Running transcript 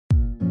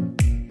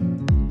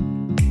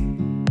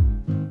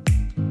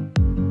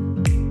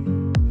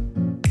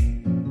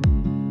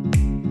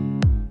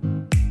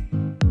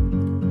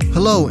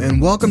Hello,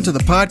 and welcome to the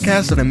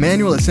podcast of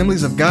Emmanuel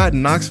Assemblies of God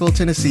in Knoxville,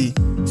 Tennessee.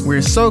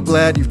 We're so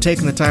glad you've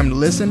taken the time to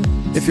listen.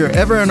 If you're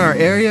ever in our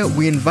area,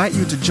 we invite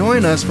you to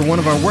join us for one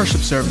of our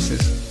worship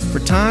services. For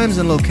times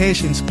and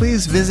locations,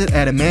 please visit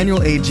at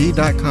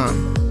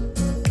emmanuelag.com.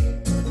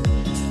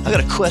 I got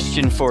a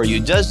question for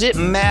you. Does it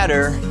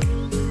matter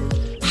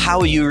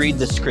how you read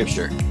the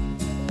scripture?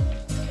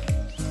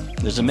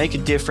 Does it make a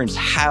difference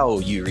how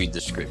you read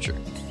the scripture?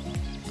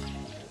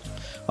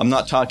 I'm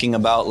not talking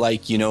about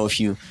if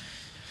you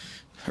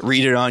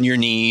read it on your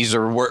knees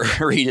or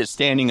read it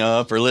standing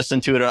up or listen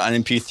to it on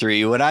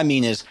MP3. What I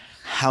mean is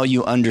how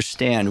you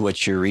understand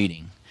what you're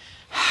reading.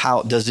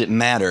 How does it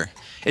matter?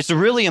 It's a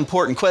really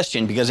important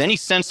question because any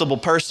sensible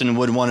person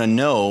would want to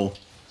know,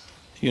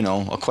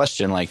 a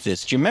question like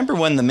this. Do you remember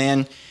when the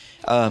man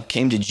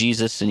came to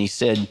Jesus and he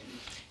said,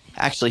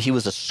 actually, he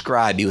was a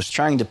scribe. He was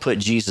trying to put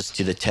Jesus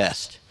to the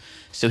test.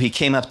 So he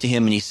came up to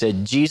him and he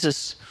said,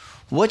 Jesus,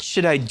 what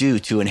should I do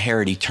to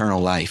inherit eternal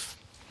life?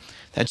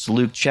 That's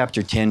Luke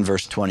chapter 10,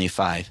 verse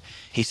 25.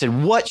 He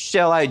said, what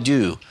shall I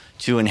do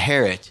to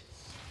inherit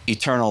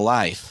eternal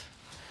life?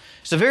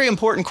 It's a very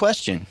important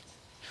question.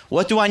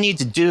 What do I need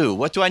to do?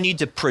 What do I need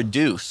to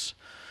produce?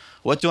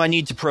 What do I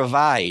need to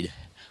provide?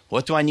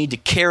 What do I need to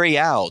carry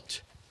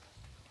out?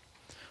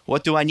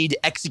 What do I need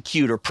to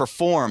execute or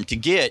perform to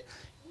get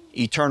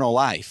eternal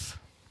life?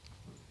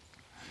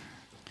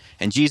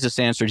 And Jesus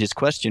answered his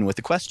question with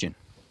a question.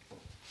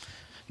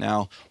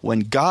 Now,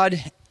 when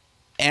God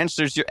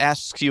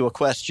asks you a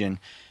question,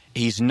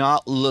 he's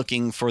not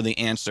looking for the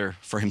answer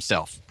for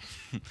himself.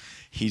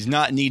 He's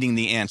not needing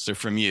the answer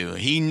from you.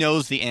 He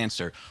knows the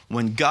answer.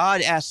 When God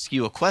asks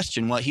you a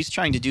question, what he's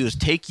trying to do is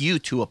take you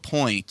to a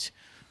point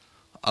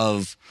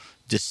of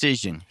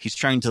decision. He's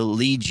trying to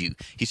lead you.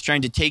 He's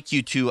trying to take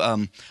you to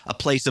a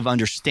place of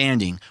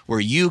understanding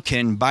where you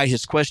can, by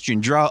his question,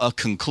 draw a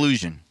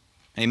conclusion.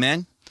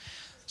 Amen?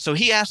 So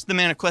he asked the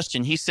man a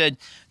question.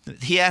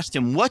 He asked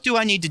him, what do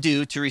I need to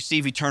do to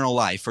receive eternal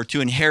life or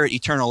to inherit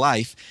eternal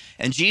life?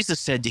 And Jesus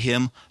said to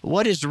him,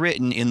 what is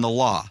written in the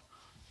law?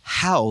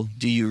 How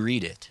do you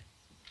read it?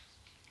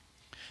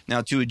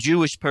 Now, to a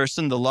Jewish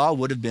person, the law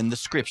would have been the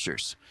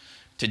scriptures.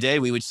 Today,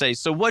 we would say,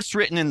 so what's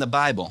written in the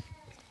Bible?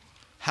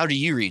 How do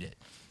you read it?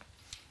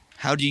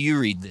 How do you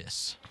read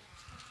this?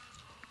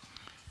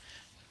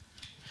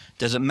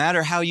 Does it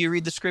matter how you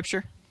read the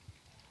scripture?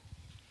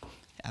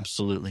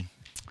 Absolutely.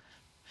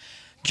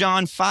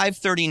 John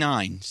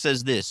 5:39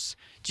 says this.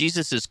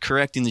 Jesus is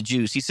correcting the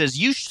Jews. He says,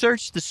 you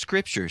search the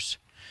scriptures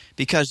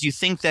because you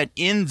think that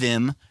in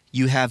them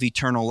you have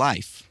eternal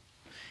life.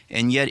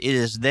 And yet it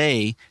is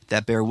they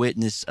that bear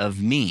witness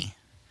of me.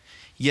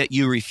 Yet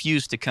you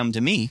refuse to come to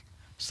me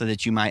so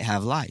that you might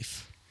have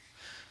life.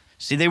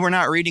 See, they were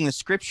not reading the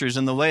scriptures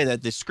in the way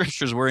that the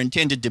scriptures were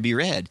intended to be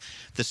read.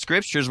 The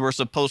scriptures were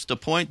supposed to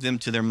point them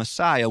to their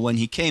Messiah when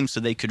he came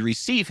so they could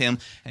receive him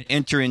and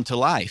enter into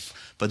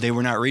life. But they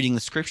were not reading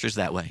the scriptures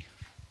that way.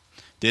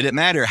 Did it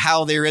matter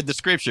how they read the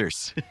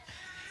scriptures?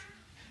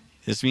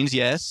 This means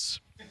yes.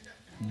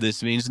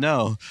 This means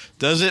no.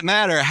 Does it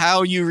matter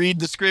how you read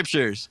the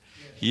scriptures?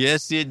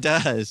 Yes, it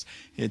does.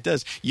 It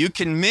does. You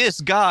can miss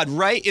God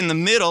right in the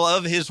middle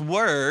of his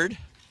word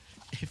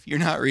if you're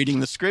not reading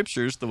the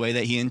scriptures the way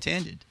that he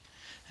intended.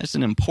 That's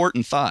an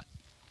important thought.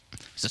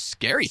 It's a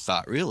scary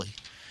thought, really.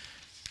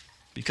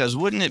 Because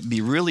wouldn't it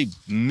be really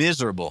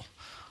miserable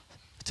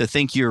to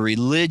think you're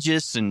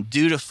religious and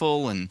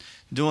dutiful and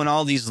doing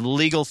all these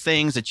legal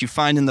things that you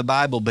find in the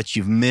Bible, but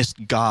you've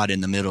missed God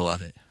in the middle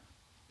of it?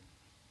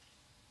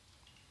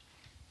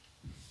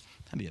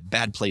 That'd be a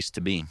bad place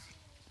to be.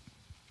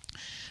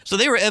 So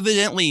they were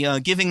evidently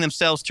giving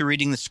themselves to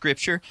reading the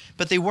scripture,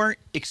 but they weren't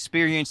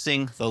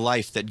experiencing the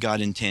life that God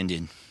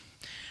intended.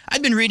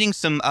 I've been reading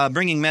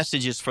bringing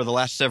messages for the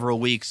last several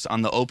weeks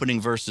on the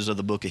opening verses of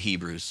the book of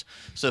Hebrews.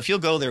 So if you'll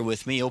go there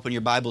with me, open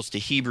your Bibles to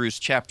Hebrews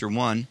chapter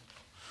 1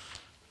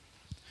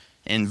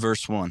 and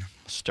verse 1.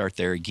 Start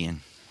there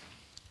again.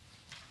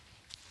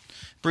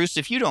 Bruce,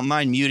 if you don't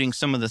mind muting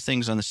some of the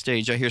things on the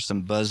stage, I hear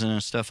some buzzing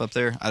and stuff up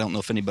there. I don't know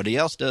if anybody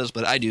else does,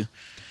 but I do.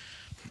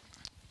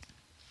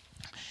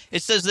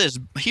 It says this,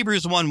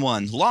 Hebrews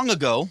 1:1, long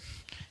ago,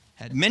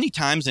 at many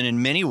times and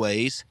in many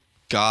ways,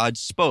 God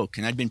spoke.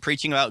 And I'd been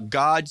preaching about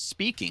God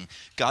speaking.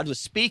 God was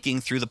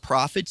speaking through the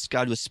prophets.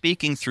 God was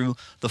speaking through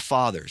the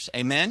fathers.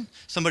 Amen?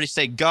 Somebody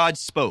say, God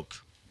spoke.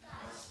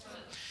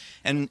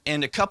 And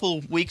a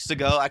couple weeks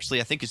ago,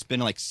 actually, I think it's been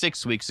like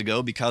 6 weeks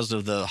ago because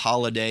of the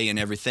holiday and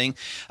everything,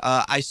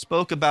 I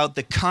spoke about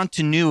the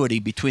continuity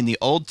between the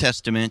Old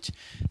Testament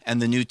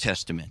and the New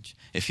Testament,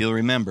 if you'll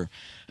remember.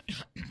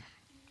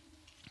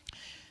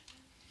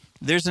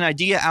 There's an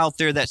idea out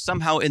there that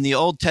somehow in the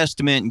Old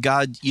Testament,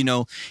 God,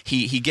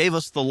 he gave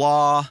us the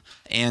law,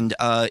 and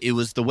it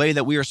was the way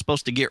that we were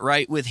supposed to get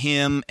right with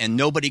him, and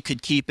nobody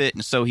could keep it.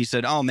 And so he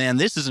said, oh man,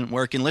 this isn't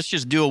working. Let's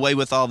just do away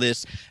with all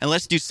this, and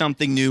let's do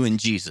something new in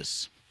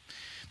Jesus.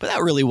 But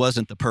that really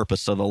wasn't the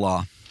purpose of the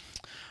law.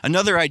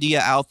 Another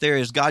idea out there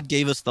is God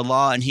gave us the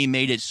law, and he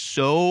made it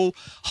so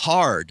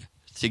hard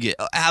to get,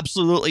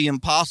 absolutely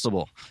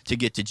impossible to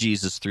get to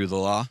Jesus through the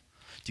law.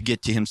 to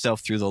get to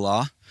himself through the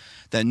law,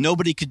 that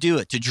nobody could do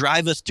it, to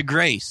drive us to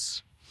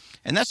grace.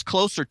 And that's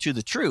closer to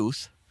the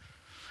truth,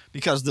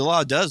 because the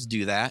law does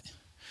do that,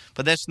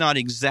 but that's not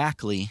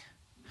exactly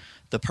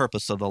the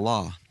purpose of the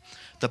law.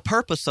 The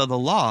purpose of the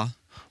law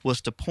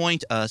was to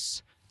point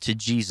us to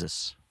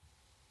Jesus.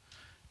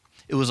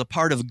 It was a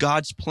part of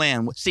God's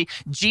plan. See,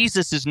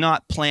 Jesus is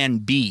not plan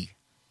B.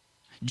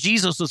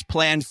 Jesus was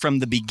planned from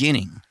the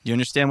beginning. Do you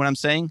understand what I'm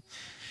saying?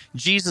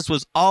 Jesus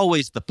was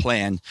always the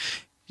plan.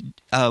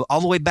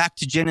 All the way back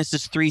to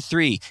Genesis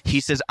 3:3,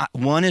 he says,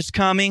 one is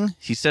coming.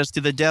 He says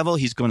to the devil,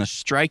 he's going to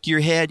strike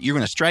your head. You're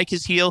going to strike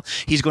his heel.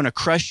 He's going to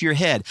crush your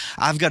head.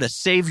 I've got a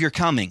Savior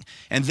coming.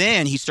 And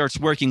then he starts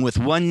working with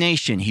one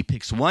nation. He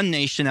picks one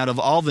nation out of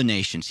all the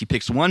nations. He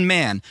picks one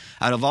man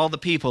out of all the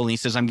people. And he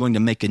says, I'm going to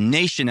make a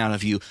nation out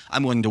of you.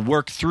 I'm going to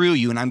work through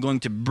you. And I'm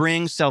going to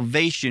bring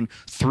salvation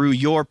through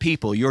your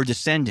people, your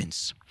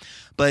descendants.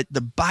 But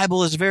the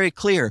Bible is very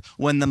clear.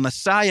 When the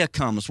Messiah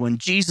comes, when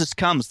Jesus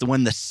comes,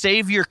 when the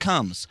Savior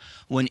comes,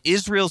 when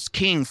Israel's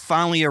king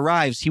finally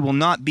arrives, he will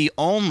not be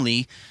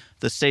only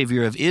the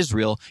Savior of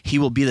Israel, he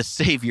will be the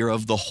Savior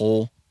of the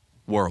whole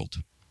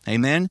world.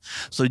 Amen?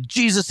 So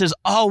Jesus has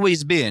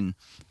always been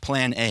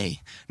plan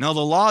A. Now,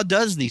 the law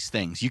does these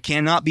things. You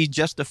cannot be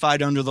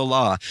justified under the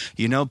law.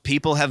 You know,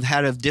 people have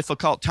had a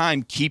difficult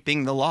time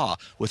keeping the law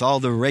with all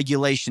the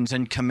regulations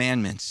and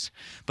commandments.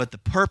 But the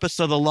purpose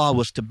of the law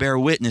was to bear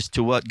witness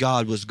to what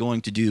God was going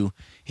to do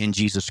in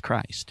Jesus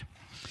Christ.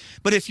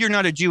 But if you're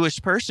not a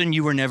Jewish person,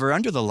 you were never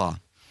under the law.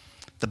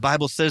 The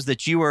Bible says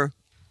that you were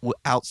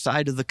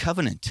outside of the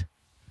covenant,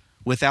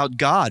 without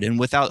God and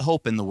without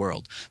hope in the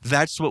world.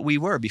 That's what we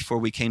were before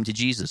we came to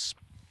Jesus.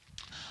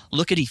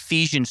 Look at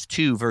Ephesians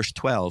 2, verse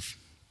 12.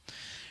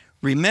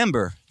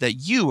 Remember that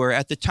you were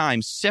at the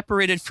time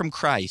separated from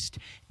Christ,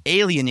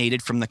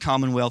 alienated from the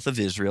commonwealth of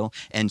Israel,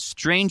 and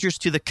strangers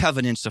to the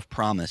covenants of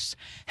promise,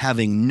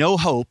 having no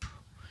hope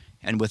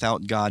and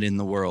without God in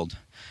the world.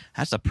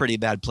 That's a pretty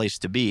bad place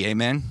to be,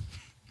 amen?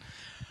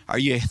 Are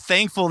you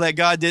thankful that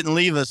God didn't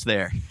leave us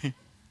there?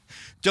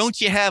 Don't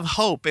you have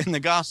hope in the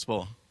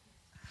gospel?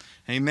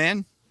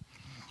 Amen?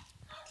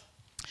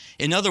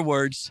 In other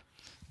words,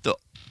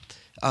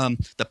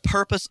 the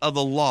purpose of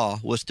the law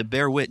was to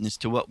bear witness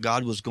to what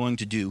God was going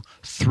to do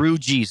through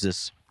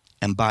Jesus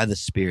and by the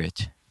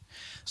Spirit.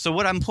 So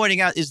what I'm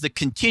pointing out is the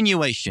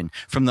continuation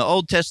from the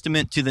Old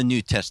Testament to the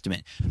New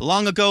Testament.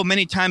 Long ago,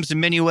 many times in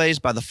many ways,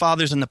 by the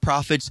fathers and the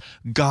prophets,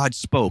 God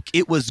spoke.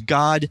 It was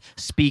God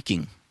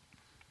speaking.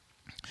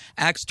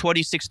 Acts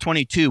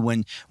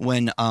 26:22,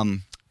 when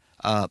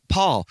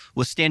Paul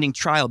was standing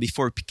trial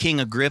before King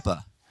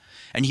Agrippa,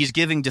 and he's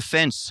giving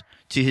defense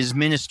to his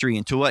ministry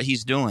and to what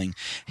he's doing.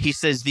 He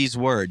says these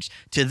words,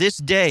 "To this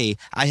day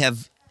I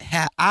have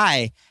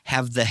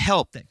the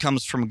help that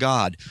comes from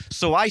God.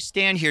 So I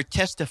stand here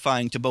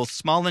testifying to both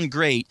small and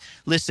great,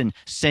 listen,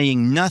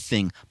 saying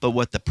nothing but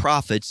what the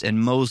prophets and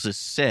Moses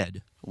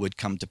said would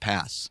come to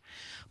pass."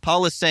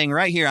 Paul is saying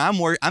right here,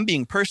 I'm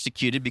being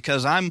persecuted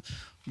because I'm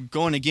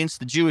going against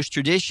the Jewish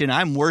tradition.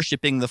 I'm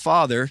worshiping the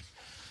Father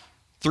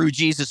through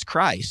Jesus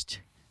Christ.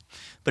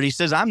 But he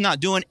says, I'm not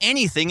doing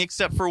anything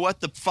except for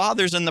what the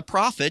fathers and the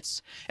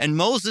prophets and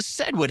Moses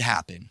said would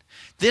happen.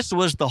 This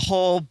was the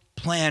whole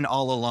plan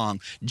all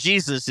along.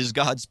 Jesus is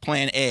God's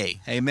plan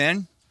A.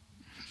 Amen?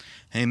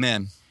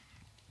 Amen.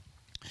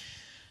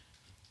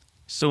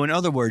 So in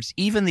other words,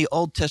 even the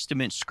Old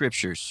Testament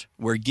scriptures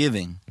were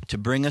given to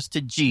bring us to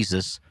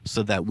Jesus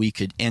so that we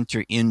could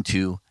enter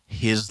into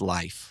his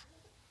life.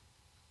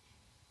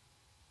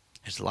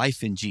 There's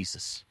life in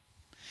Jesus.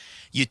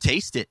 You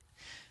taste it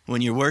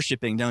when you're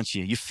worshiping, don't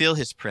you? You feel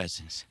his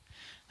presence.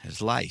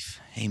 There's life.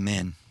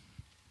 Amen.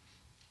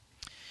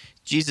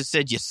 Jesus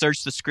said you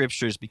search the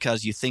scriptures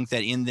because you think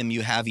that in them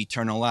you have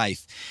eternal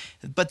life.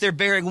 But they're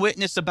bearing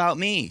witness about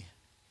me.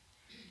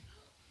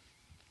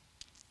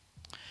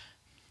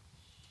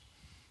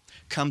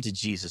 Come to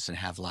Jesus and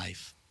have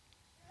life.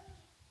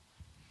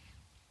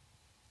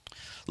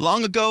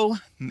 Long ago,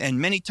 and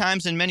many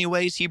times in many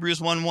ways,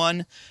 Hebrews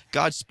 1:1,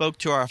 God spoke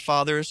to our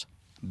fathers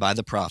by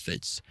the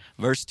prophets.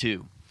 Verse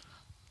 2.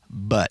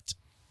 But.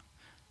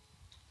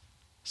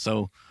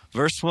 So,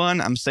 verse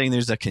 1, I'm saying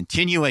there's a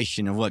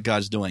continuation of what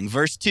God's doing.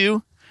 Verse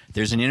 2,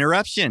 there's an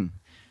interruption.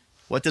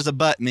 What does a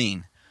but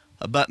mean?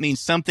 A but means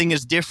something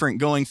is different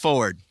going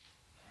forward,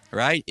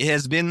 right? It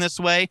has been this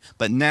way,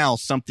 but now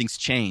something's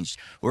changed.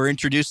 We're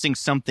introducing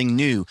something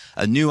new,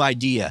 a new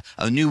idea,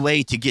 a new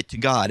way to get to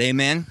God.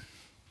 Amen?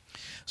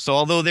 So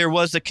although there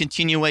was a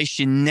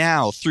continuation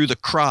now through the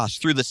cross,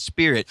 through the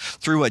Spirit,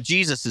 through what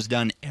Jesus has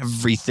done,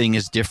 everything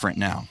is different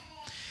now.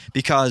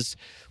 Because,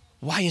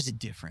 why is it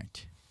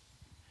different?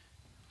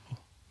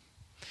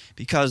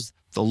 Because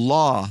the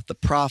law, the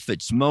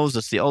prophets,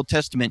 Moses, the Old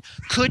Testament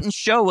couldn't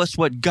show us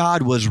what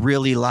God was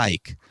really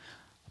like.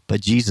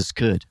 But Jesus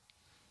could.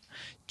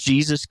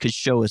 Jesus could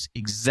show us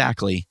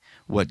exactly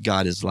what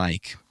God is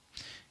like.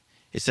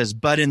 It says,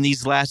 but in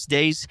these last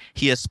days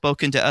he has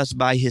spoken to us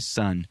by his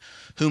Son,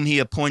 whom he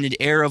appointed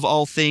heir of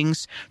all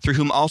things, through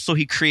whom also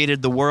he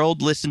created the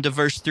world. Listen to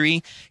verse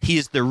 3. He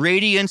is the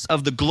radiance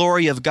of the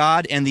glory of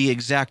God and the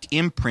exact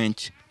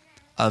imprint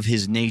of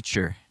his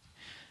nature.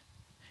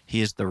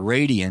 He is the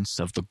radiance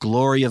of the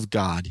glory of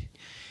God.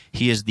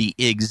 He is the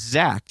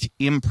exact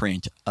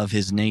imprint of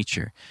his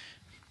nature.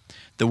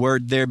 The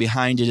word there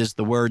behind it is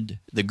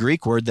the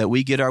Greek word that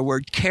we get our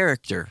word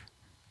character.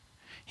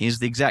 He is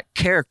the exact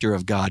character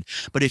of God.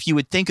 But if you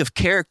would think of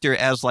character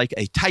as like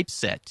a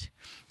typeset,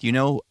 you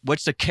know,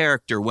 what's a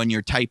character when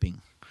you're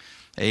typing?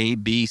 A,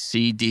 B,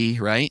 C, D,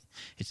 right?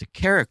 It's a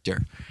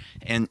character.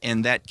 And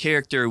that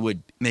character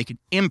would make an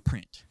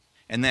imprint.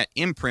 And that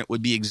imprint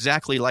would be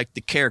exactly like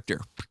the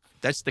character.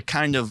 That's the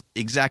kind of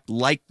exact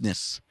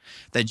likeness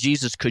that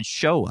Jesus could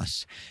show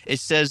us. It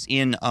says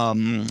in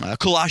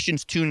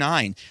Colossians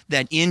 2:9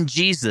 that in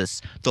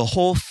Jesus, the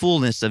whole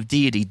fullness of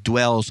deity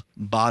dwells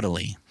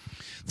bodily.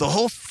 The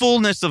whole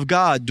fullness of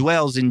God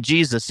dwells in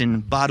Jesus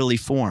in bodily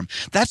form.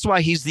 That's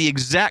why he's the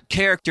exact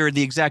character,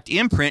 the exact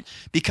imprint,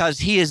 because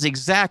he is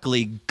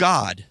exactly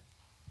God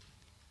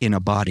in a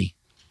body.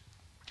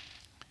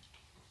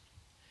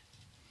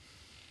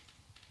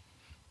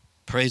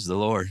 Praise the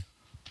Lord.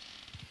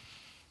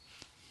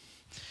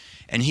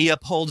 And he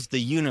upholds the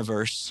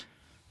universe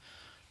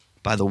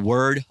by the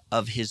word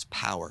of his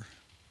power.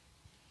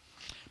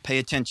 Pay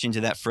attention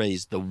to that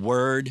phrase, the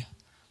word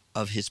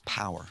of his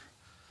power.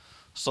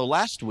 So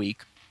last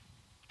week,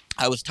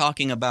 I was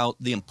talking about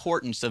the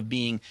importance of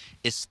being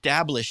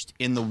established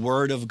in the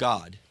Word of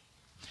God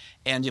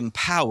and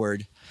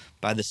empowered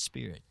by the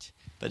Spirit.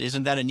 But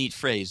isn't that a neat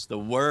phrase? The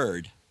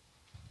Word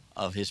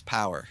of his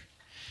power.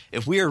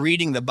 If we are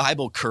reading the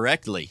Bible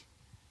correctly,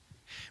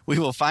 we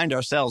will find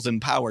ourselves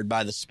empowered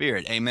by the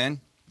Spirit.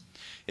 Amen?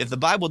 If the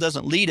Bible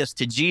doesn't lead us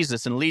to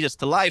Jesus and lead us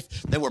to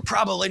life, then we're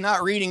probably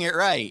not reading it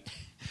right.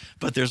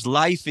 But there's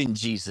life in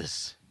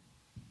Jesus.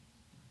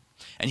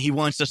 And he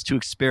wants us to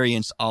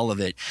experience all of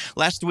it.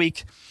 Last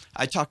week,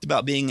 I talked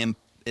about being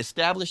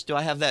established. Do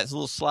I have that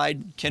little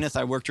slide? Kenneth,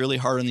 I worked really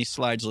hard on these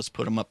slides. Let's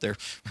put them up there.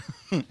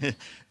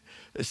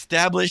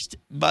 Established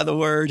by the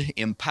Word,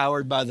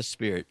 empowered by the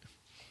Spirit.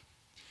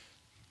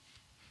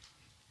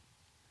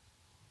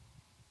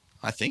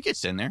 I think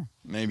it's in there.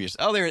 Maybe it's,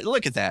 oh, there,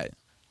 look at that.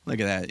 Look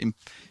at that.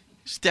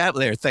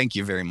 There, thank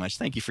you very much.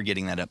 Thank you for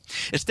getting that up.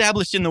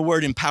 Established in the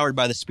Word, empowered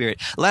by the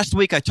Spirit. Last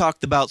week I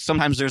talked about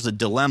sometimes there's a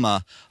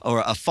dilemma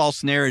or a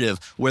false narrative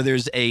where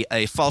there's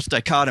a false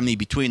dichotomy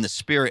between the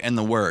Spirit and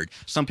the Word.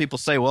 Some people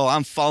say, well,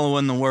 I'm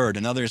following the Word.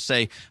 And others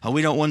say, oh,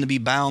 we don't want to be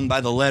bound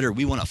by the letter.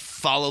 We want to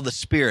follow the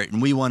Spirit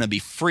and we want to be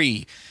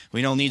free.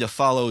 We don't need to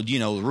follow,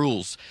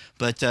 rules.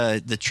 But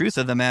the truth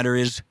of the matter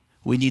is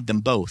we need them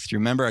both. You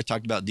remember I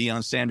talked about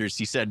Deion Sanders.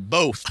 He said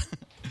both.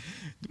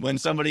 When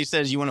somebody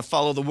says you want to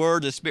follow the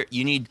Word, the Spirit,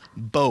 you need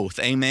both.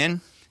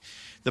 Amen?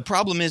 The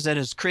problem is that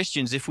as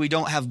Christians, if we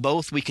don't have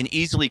both, we can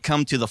easily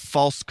come to the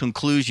false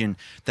conclusion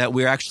that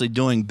we're actually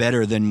doing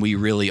better than we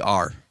really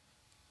are.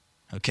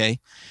 Okay?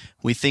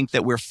 We think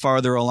that we're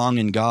farther along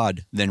in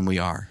God than we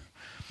are.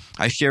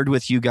 I shared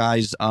with you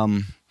guys,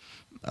 I've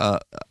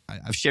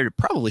shared it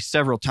probably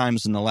several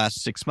times in the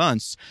last 6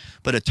 months,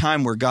 but a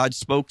time where God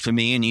spoke to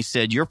me and he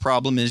said, your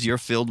problem is you're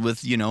filled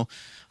with,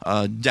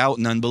 doubt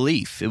and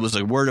unbelief. It was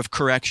a word of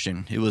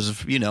correction. It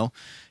was,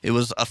 it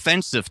was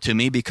offensive to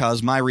me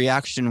because my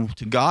reaction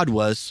to God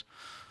was,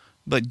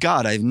 but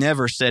God, I've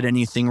never said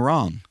anything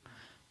wrong.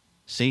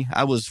 See,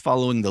 I was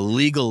following the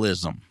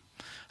legalism.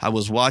 I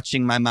was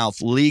watching my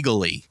mouth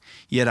legally,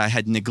 yet I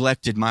had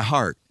neglected my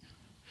heart.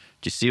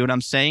 Do you see what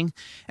I'm saying?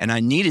 And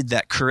I needed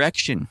that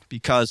correction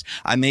because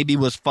I maybe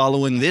was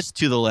following this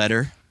to the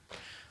letter,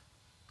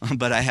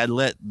 but I had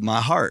let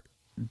my heart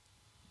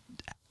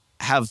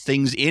have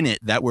things in it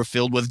that were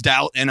filled with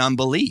doubt and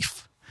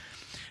unbelief.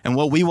 And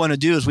what we want to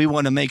do is we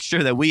want to make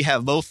sure that we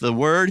have both the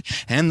Word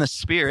and the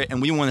Spirit,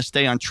 and we want to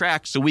stay on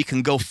track so we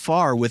can go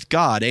far with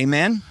God.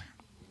 Amen?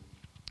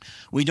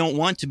 We don't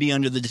want to be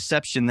under the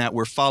deception that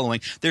we're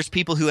following. There's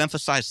people who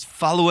emphasize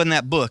following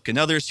that book and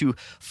others who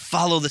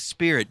follow the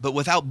Spirit. But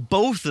without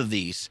both of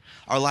these,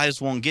 our lives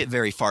won't get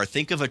very far.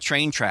 Think of a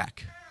train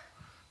track,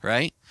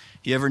 right?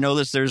 You ever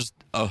notice there's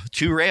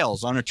 2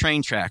 rails on a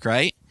train track,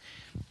 right?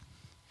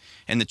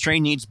 And the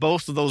train needs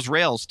both of those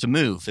rails to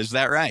move. Is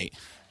that right?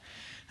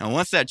 And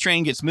once that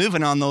train gets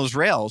moving on those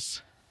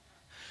rails,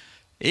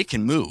 it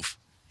can move.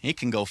 It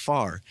can go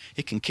far.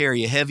 It can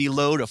carry a heavy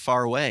load a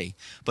far way.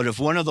 But if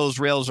one of those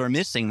rails are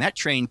missing, that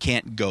train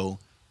can't go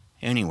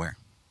anywhere.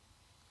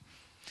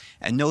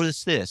 And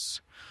notice this.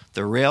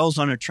 The rails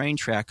on a train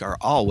track are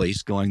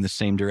always going the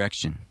same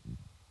direction.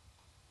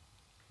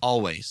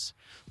 Always.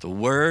 The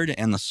Word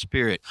and the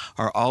Spirit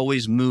are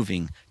always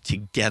moving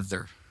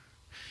together,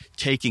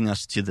 taking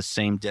us to the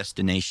same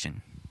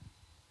destination.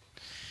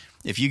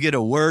 If you get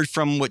a word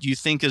from what you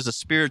think is a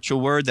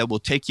spiritual word that will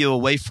take you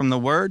away from the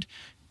Word,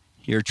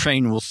 your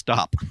train will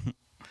stop.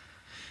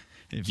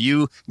 If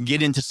you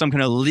get into some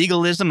kind of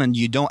legalism and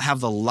you don't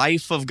have the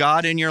life of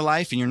God in your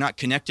life and you're not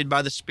connected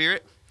by the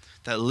Spirit,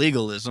 that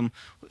legalism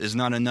is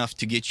not enough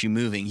to get you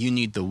moving. You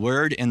need the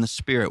Word and the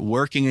Spirit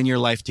working in your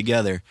life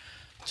together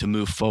to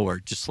move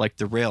forward, just like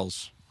the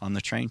rails on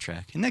the train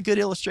track. Isn't that a good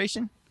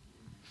illustration?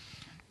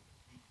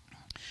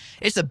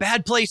 It's a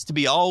bad place to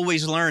be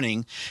always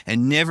learning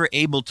and never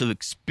able to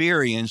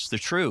experience the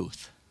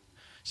truth.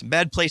 It's a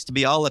bad place to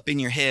be all up in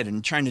your head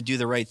and trying to do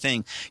the right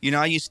thing. You know,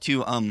 I used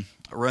to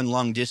run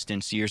long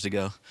distance years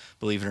ago,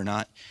 believe it or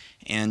not.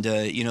 And,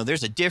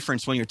 there's a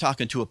difference when you're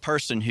talking to a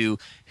person who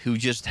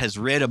just has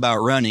read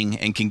about running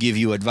and can give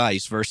you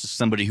advice versus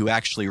somebody who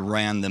actually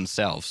ran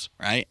themselves,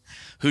 right?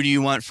 Who do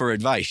you want for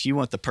advice? You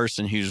want the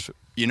person who's,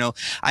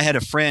 I had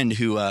a friend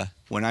who,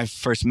 when I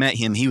first met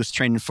him, he was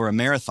training for a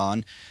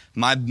marathon.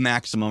 My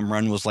maximum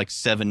run was like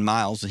 7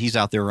 miles, and he's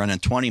out there running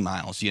 20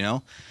 miles,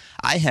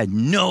 I had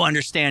no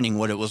understanding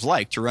what it was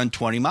like to run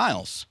 20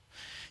 miles.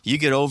 You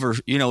get over,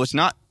 it's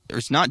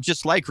not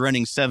just like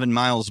running 7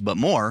 miles, but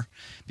more,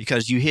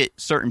 because you hit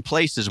certain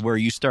places where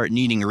you start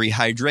needing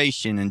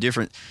rehydration and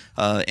different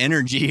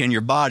energy in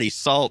your body,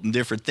 salt and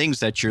different things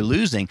that you're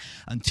losing.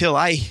 Until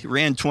I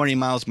ran 20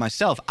 miles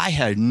myself, I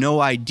had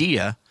no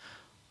idea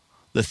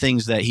the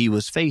things that he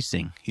was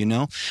facing,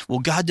 Well,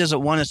 God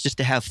doesn't want us just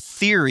to have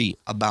theory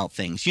about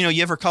things. You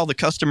ever call the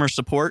customer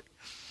support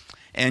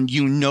and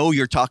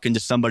you're talking to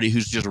somebody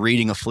who's just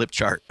reading a flip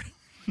chart?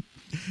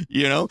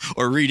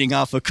 Or reading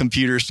off a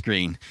computer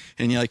screen.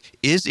 And you're like,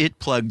 is it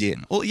plugged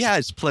in? Well, yeah,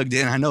 it's plugged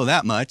in. I know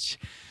that much.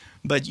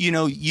 But,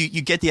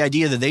 you get the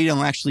idea that they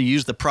don't actually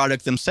use the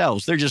product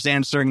themselves. They're just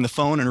answering the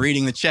phone and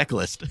reading the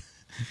checklist.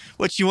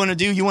 What you want to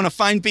do, you want to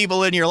find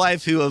people in your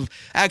life who have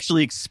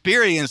actually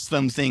experienced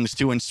some things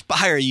to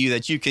inspire you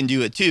that you can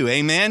do it too.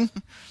 Amen?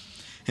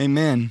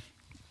 Amen.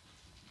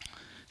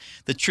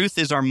 The truth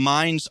is our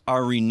minds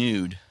are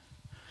renewed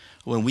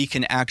when we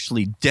can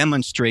actually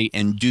demonstrate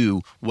and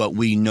do what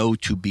we know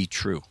to be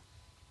true.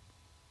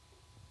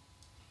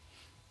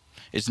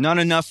 It's not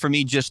enough for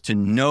me just to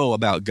know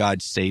about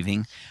God's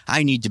saving.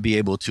 I need to be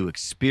able to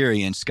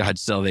experience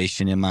God's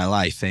salvation in my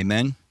life.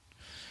 Amen?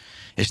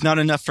 It's not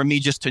enough for me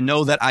just to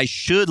know that I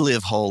should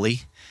live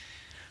holy.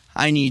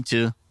 I need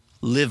to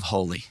live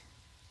holy,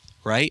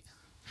 right?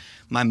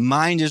 My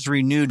mind is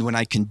renewed when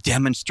I can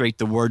demonstrate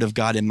the Word of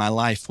God in my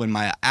life, when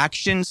my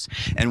actions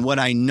and what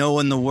I know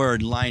in the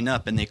Word line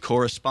up and they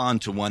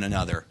correspond to one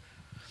another.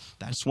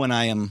 That's when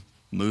I am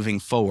moving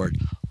forward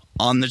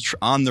on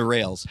the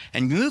rails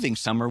and moving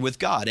somewhere with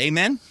God.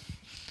 Amen?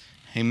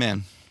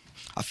 Amen.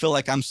 I feel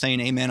like I'm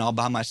saying amen all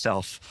by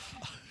myself.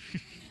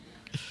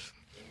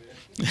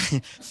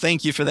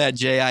 Thank you for that,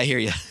 Jay. I hear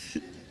you.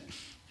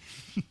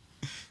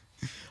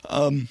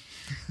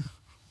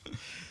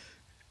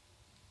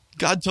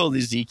 God told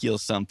Ezekiel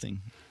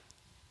something.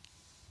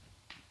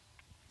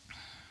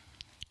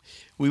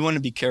 We want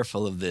to be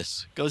careful of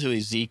this. Go to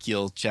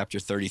Ezekiel chapter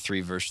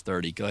 33, verse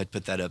 30. Go ahead,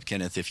 put that up,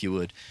 Kenneth, if you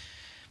would.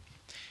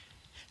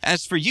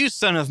 As for you,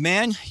 son of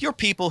man, your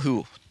people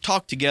who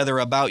talk together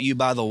about you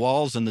by the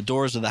walls and the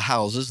doors of the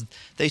houses,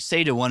 they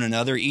say to one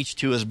another, each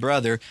to his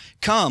brother,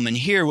 come and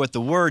hear what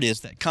the word is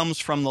that comes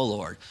from the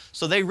Lord.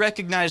 So they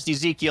recognized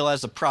Ezekiel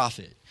as a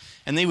prophet.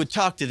 And they would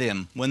talk to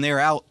them when they're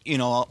out,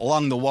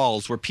 along the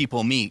walls where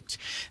people meet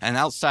and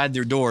outside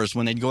their doors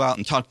when they'd go out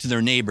and talk to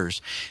their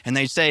neighbors. And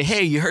they'd say,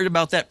 hey, you heard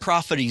about that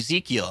prophet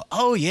Ezekiel?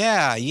 Oh,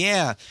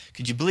 yeah.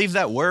 Could you believe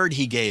that word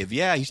he gave?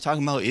 Yeah, he's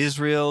talking about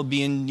Israel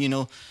being,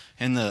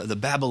 and the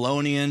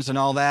Babylonians and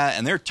all that.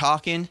 And they're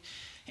talking.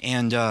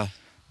 And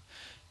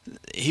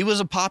he was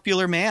a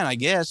popular man, I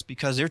guess,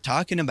 because they're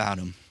talking about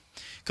him.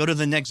 Go to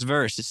the next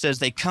verse. It says,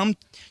 they come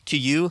to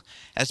you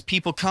as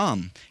people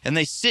come, and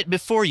they sit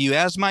before you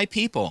as my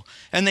people,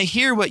 and they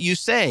hear what you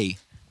say,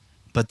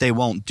 but they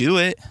won't do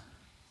it.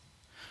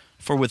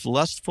 For with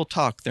lustful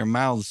talk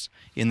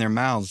in their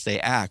mouths they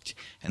act,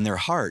 and their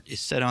heart is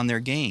set on their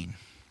gain.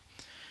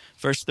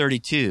 Verse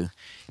 32,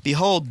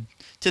 behold,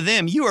 to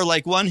them you are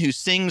like one who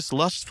sings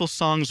lustful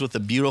songs with a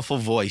beautiful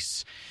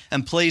voice,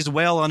 and plays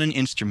well on an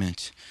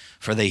instrument,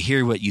 for they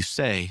hear what you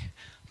say,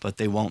 but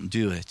they won't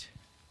do it.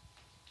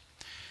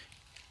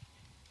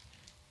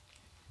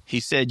 He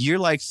said, you're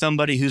like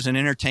somebody who's an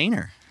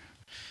entertainer.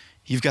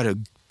 You've got a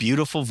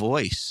beautiful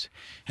voice.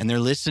 And they're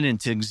listening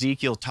to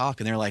Ezekiel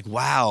talk, and they're like,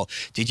 wow,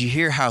 did you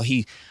hear how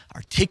he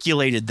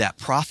articulated that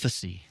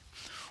prophecy?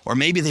 Or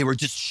maybe they were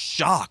just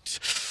shocked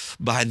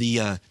by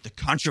the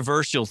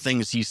controversial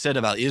things he said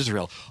about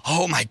Israel.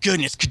 Oh, my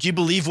goodness, could you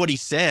believe what he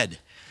said?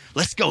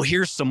 Let's go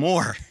hear some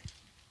more.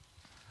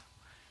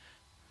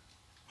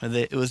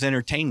 It was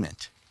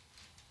entertainment.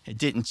 It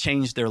didn't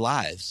change their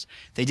lives.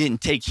 They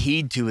didn't take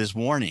heed to his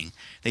warning.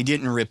 They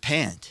didn't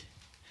repent.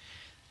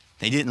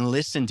 They didn't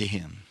listen to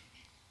him.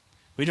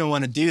 We don't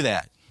want to do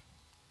that.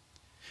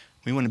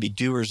 We want to be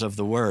doers of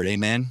the word.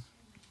 Amen?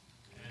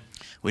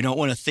 We don't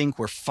want to think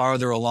we're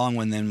farther along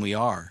than we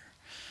are.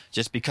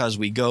 just because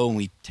we go and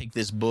we take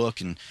this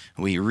book and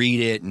we read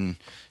it and,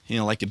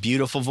 like a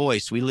beautiful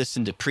voice, we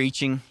listen to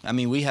preaching. I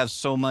mean, we have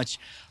so much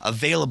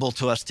available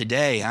to us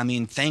today. I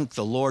mean, thank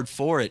the Lord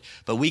for it.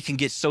 But we can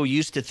get so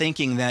used to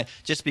thinking that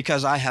just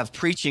because I have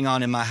preaching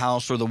on in my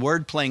house or the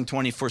word playing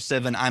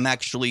 24/7, I'm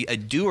actually a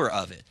doer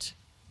of it.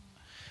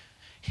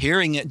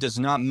 Hearing it does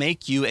not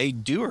make you a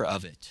doer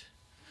of it.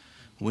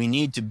 We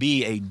need to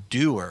be a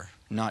doer,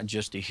 not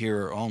just a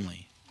hearer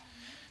only.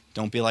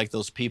 Don't be like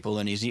those people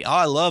in Easy. Oh,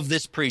 I love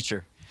this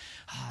preacher.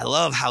 I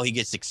love how he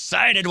gets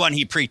excited when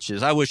he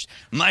preaches. I wish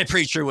my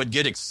preacher would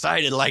get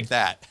excited like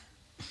that.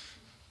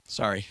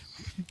 Sorry.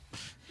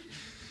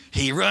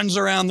 He runs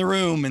around the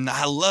room and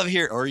I love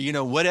hearing,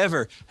 or,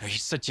 whatever. Or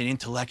he's such an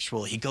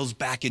intellectual. He goes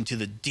back into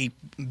the deep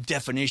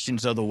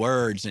definitions of the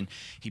words and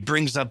he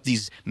brings up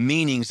these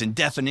meanings and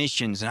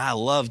definitions. And I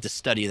love to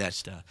study that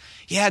stuff.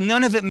 Yeah,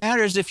 none of it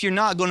matters if you're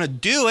not going to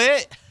do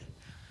it.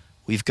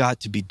 We've got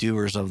to be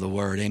doers of the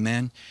word,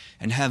 amen?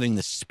 And having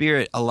the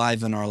Spirit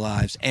alive in our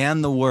lives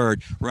and the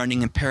word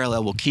running in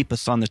parallel will keep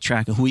us on the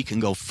track and we can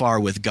go far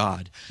with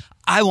God.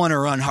 I want to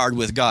run hard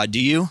with God, do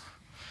you?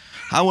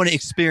 I want to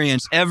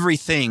experience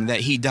everything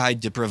that he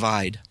died to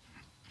provide.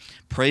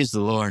 Praise the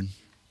Lord.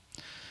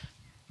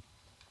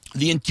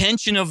 The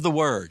intention of the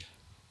word,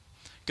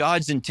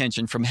 God's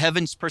intention from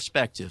heaven's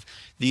perspective,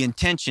 the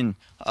intention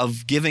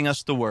of giving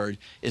us the word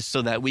is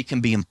so that we can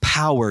be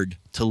empowered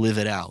to live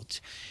it out.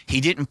 He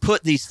didn't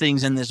put these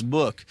things in this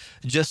book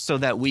just so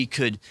that we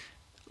could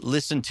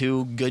listen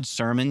to good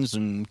sermons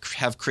and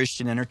have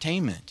Christian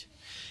entertainment.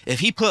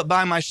 If he put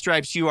by my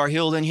stripes you are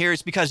healed in here,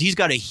 it's because he's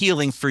got a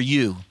healing for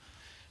you.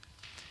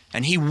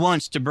 And he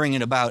wants to bring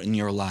it about in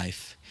your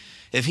life.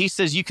 If he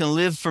says you can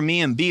live for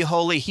me and be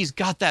holy, he's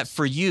got that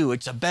for you.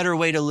 It's a better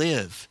way to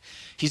live.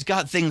 He's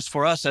got things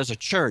for us as a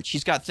church.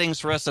 He's got things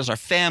for us as our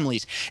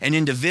families and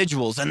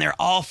individuals, and they're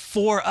all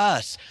for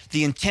us.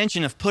 The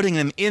intention of putting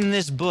them in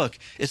this book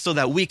is so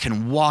that we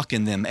can walk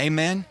in them.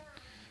 Amen?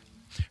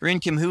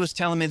 Rin-Kim, who was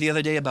telling me the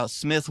other day about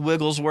Smith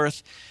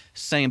Wigglesworth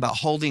saying about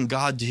holding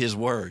God to his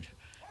word?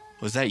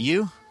 Was that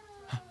you?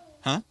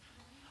 Huh?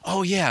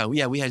 Oh, yeah,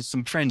 we had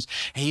some friends.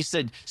 And he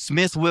said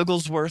Smith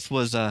Wigglesworth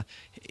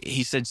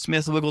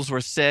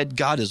said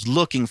God is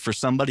looking for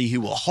somebody who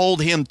will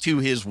hold him to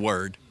his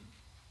word.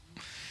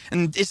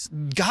 And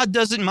God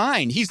doesn't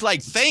mind. He's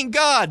like, thank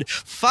God,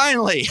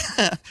 finally,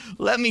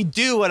 let me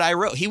do what I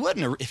wrote. He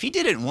wouldn't, if he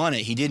didn't want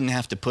it, he didn't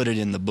have to put it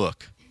in the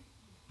book.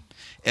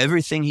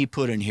 Everything he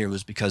put in here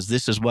was because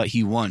this is what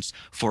he wants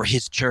for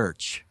his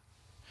church.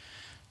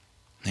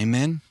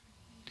 Amen?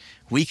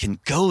 We can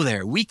go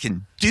there. We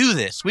can do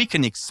this. We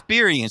can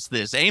experience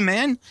this.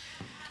 Amen?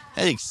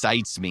 That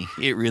excites me.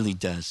 It really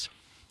does.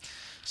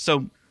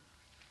 So,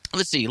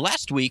 let's see.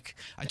 Last week,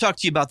 I talked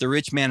to you about the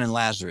rich man and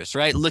Lazarus,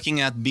 right?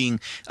 Looking at being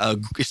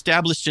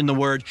established in the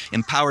Word,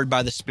 empowered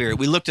by the Spirit.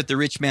 We looked at the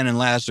rich man and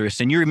Lazarus,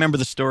 and you remember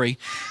the story.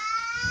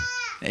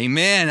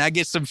 Amen.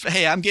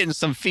 I'm getting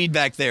some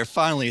feedback there,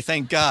 finally.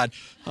 Thank God.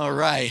 All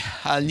right.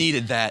 I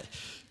needed that.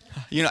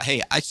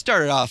 I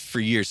started off for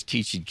years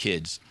teaching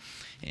kids.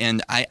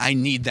 And I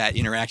need that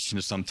interaction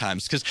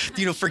sometimes because,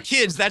 for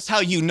kids, that's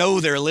how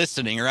they're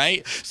listening,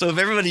 right? So if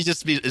everybody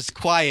just is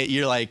quiet,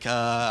 you're like,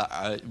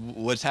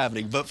 what's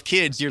happening? But for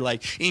kids, you're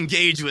like,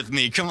 engage with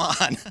me, come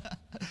on.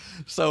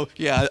 So,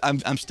 yeah,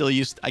 I'm still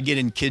I get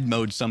in kid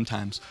mode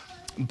sometimes.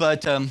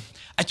 But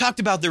I talked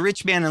about the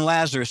rich man and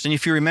Lazarus. And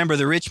if you remember,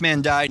 the rich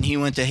man died and he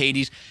went to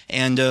Hades.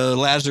 And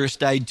Lazarus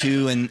died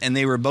too, and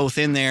they were both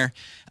in there.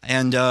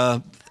 And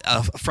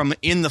from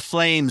in the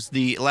flames,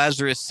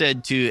 Lazarus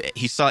said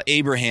he saw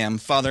Abraham,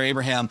 Father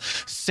Abraham,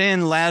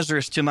 send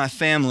Lazarus to my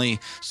family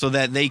so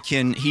that he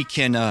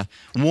can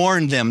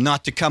warn them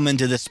not to come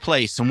into this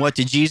place. And what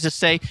did Jesus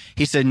say?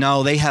 He said,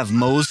 no, they have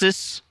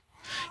Moses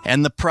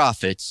and the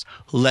prophets.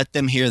 Let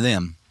them hear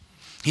them.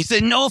 He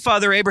said, no,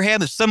 Father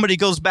Abraham, if somebody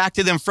goes back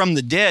to them from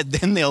the dead,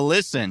 then they'll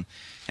listen.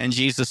 And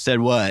Jesus said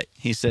what?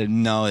 He said,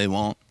 no, they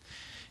won't.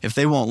 If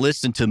they won't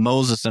listen to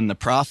Moses and the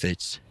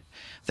prophets,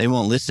 they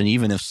won't listen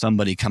even if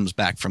somebody comes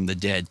back from the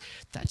dead.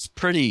 That's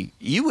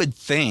you would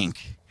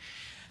think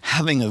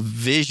having a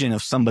vision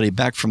of somebody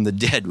back from the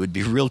dead would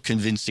be real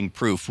convincing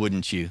proof,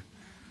 wouldn't you?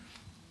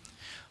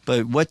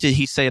 But what did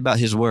he say about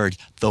his word?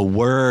 The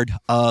word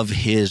of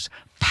his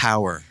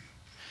power.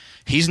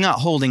 He's not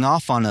holding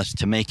off on us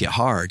to make it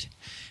hard.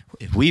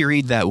 If we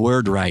read that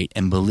word right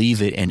and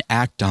believe it and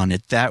act on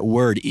it, that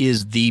word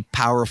is the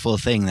powerful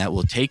thing that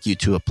will take you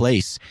to a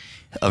place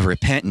of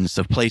repentance,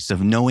 a place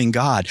of knowing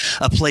God,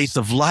 a place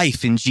of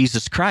life in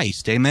Jesus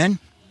Christ. Amen?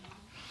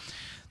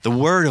 The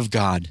Word of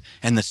God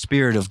and the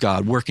Spirit of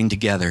God working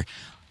together.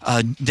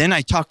 Then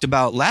I talked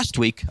about last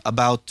week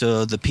about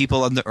the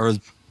people on the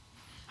earth.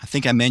 I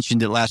think I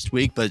mentioned it last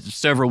week, but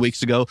several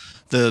weeks ago,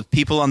 the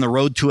people on the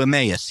road to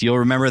Emmaus. You'll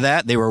remember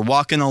that? They were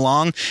walking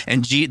along,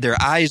 and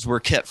their eyes were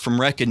kept from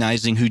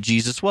recognizing who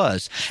Jesus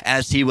was,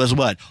 as he was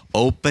what?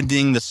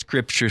 Opening the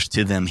Scriptures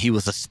to them. He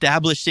was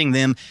establishing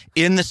them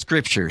in the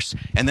Scriptures.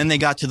 And then they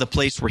got to the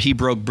place where he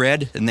broke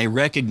bread, and they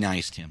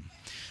recognized him.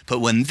 But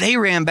when they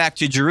ran back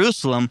to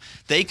Jerusalem,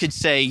 they could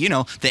say,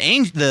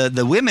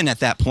 the women at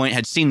that point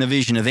had seen the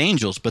vision of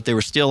angels, but they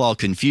were still all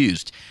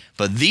confused.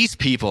 But these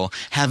people,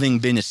 having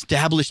been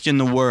established in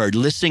the Word,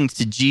 listening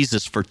to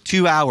Jesus for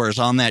 2 hours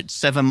on that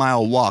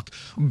 7-mile walk,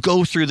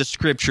 go through the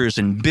Scriptures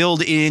and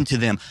build into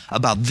them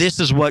about this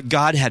is what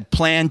God had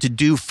planned to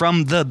do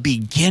from the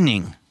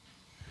beginning.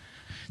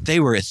 They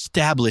were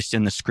established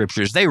in the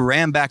Scriptures. They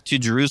ran back to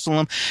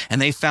Jerusalem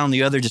and they found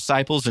the other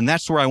disciples. And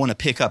that's where I want to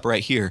pick up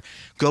right here.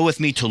 Go with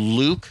me to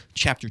Luke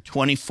chapter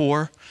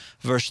 24,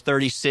 verse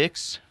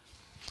 36.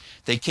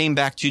 They came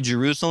back to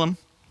Jerusalem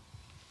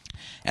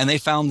and they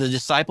found the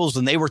disciples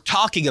and they were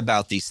talking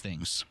about these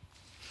things.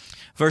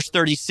 Verse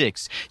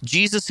 36,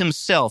 Jesus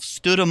himself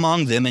stood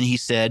among them and he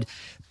said,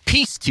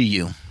 "Peace to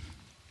you."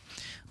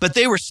 But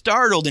they were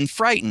startled and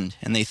frightened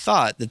and they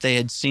thought that they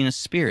had seen a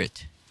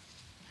spirit.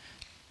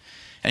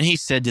 And he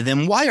said to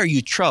them, "Why are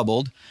you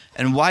troubled,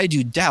 and why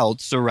do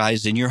doubts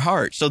arise in your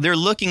heart?" So they're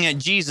looking at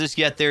Jesus,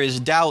 yet there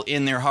is doubt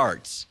in their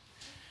hearts.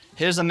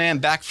 Here's a man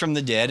back from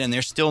the dead, and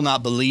they're still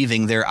not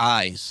believing their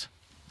eyes.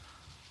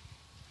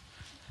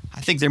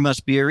 I think there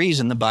must be a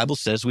reason the Bible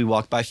says we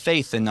walk by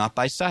faith and not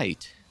by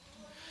sight.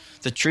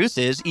 The truth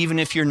is, even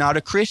if you're not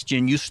a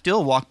Christian, you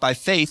still walk by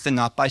faith and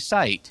not by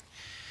sight.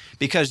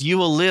 Because you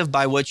will live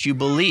by what you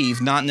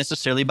believe, not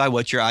necessarily by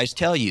what your eyes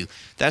tell you.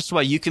 That's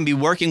why you can be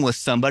working with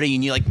somebody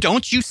and you're like,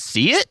 "Don't you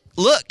see it?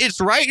 Look,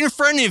 it's right in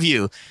front of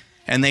you."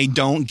 And they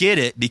don't get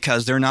it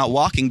because they're not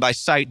walking by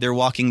sight. They're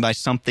walking by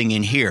something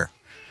in here.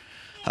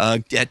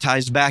 That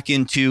ties back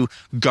into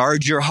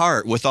guard your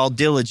heart with all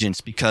diligence,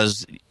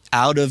 because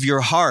out of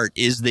your heart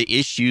is the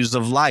issues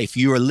of life.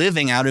 You are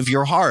living out of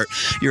your heart.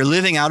 You're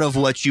living out of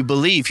what you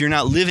believe. You're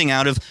not living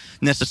out of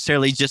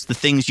necessarily just the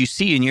things you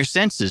see in your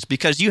senses,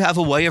 because you have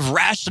a way of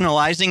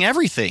rationalizing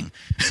everything.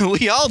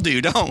 We all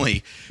do, don't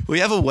we? We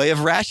have a way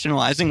of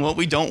rationalizing what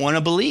we don't want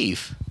to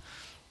believe.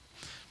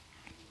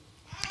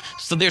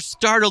 So they're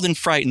startled and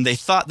frightened. They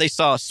thought they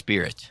saw a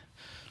spirit.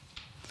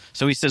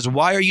 So he says,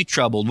 "Why are you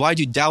troubled? Why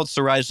do doubts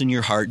arise in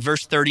your heart?"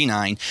 Verse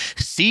 39,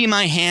 "See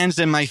my hands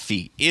and my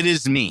feet. It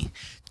is me.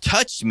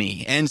 Touch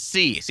me and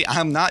see." See,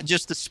 I'm not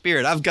just a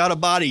spirit. I've got a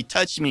body.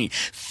 Touch me.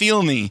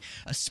 Feel me.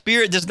 A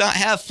spirit does not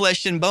have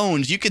flesh and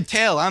bones. You could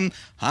tell I'm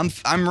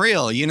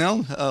real,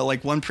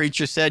 like one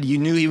preacher said, you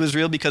knew he was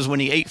real because when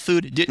he ate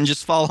food, it didn't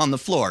just fall on the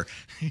floor.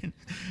 And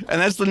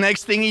that's the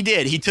next thing he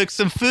did. He took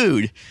some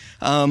food.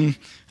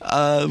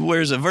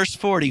 Where is it? Verse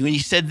 40. When he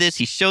said this,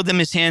 he showed them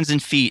his hands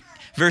and feet.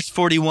 Verse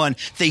 41,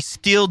 they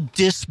still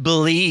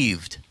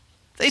disbelieved.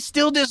 They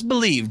still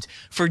disbelieved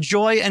for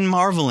joy and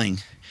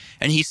marveling.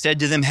 And he said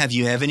to them, "Have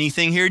you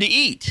anything here to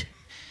eat?"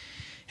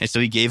 And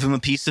so he gave him a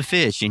piece of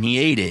fish, and he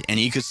ate it, and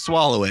he could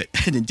swallow it,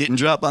 and it didn't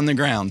drop on the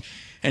ground.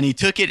 And he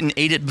took it and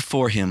ate it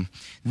before him.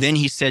 Then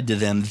he said to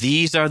them,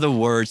 "These are the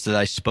words that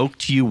I spoke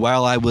to you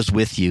while I was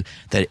with you,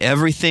 that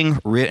everything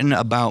written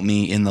about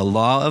me in the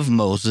law of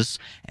Moses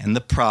and the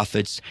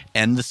prophets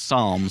and the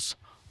Psalms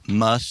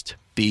must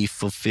be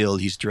fulfilled."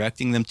 He's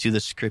directing them to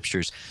the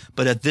Scriptures.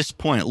 But at this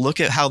point,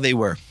 look at how they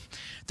were.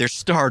 They're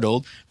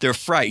startled, they're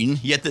frightened,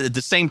 yet at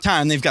the same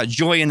time, they've got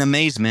joy and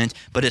amazement,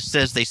 but it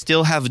says they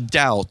still have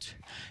doubt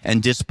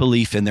and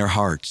disbelief in their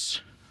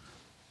hearts.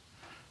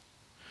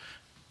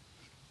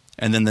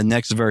 And then the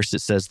next verse,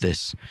 it says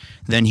this,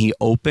 "Then he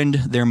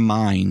opened their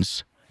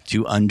minds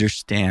to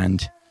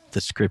understand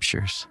the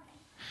Scriptures."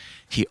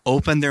 He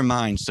opened their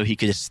minds so he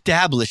could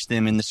establish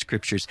them in the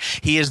Scriptures.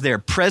 He is there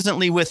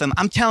presently with them.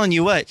 I'm telling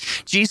you what,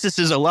 Jesus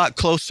is a lot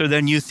closer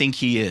than you think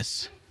he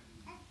is.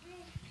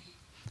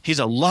 He's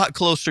a lot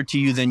closer to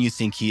you than you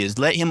think he is.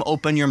 Let him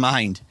open your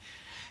mind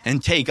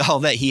and take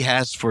all that he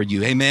has for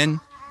you.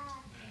 Amen?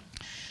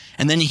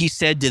 And then he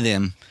said to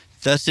them,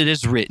 "Thus it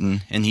is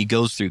written," and he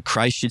goes through,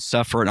 "Christ should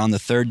suffer and on the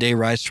third day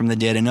rise from the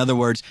dead." In other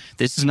words,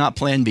 this is not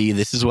plan B.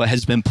 This is what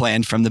has been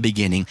planned from the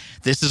beginning.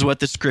 This is what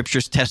the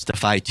Scriptures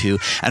testify to,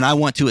 and I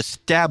want to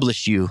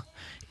establish you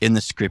in the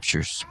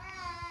Scriptures.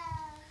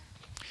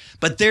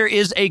 But there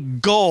is a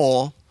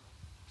goal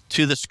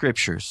to the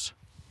Scriptures.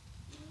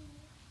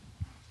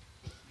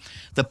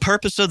 The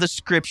purpose of the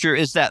Scripture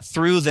is that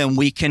through them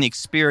we can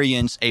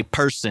experience a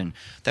person,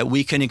 that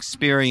we can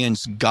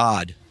experience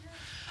God.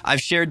 I've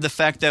shared the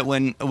fact that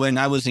when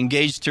I was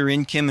engaged to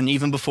Rin Kim, and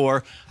even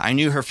before, I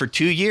knew her for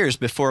 2 years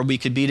before we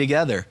could be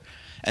together.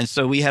 And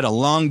so we had a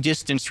long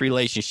distance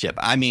relationship.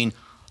 I mean,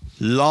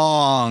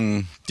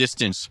 long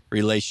distance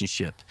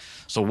relationship.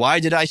 So why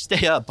did I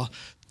stay up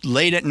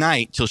late at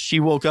night till she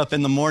woke up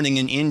in the morning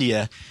in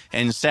India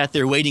and sat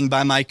there waiting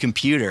by my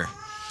computer?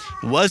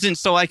 It wasn't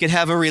so I could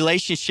have a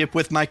relationship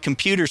with my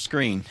computer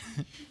screen.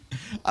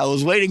 I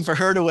was waiting for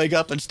her to wake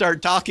up and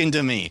start talking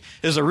to me.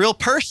 There's a real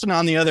person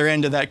on the other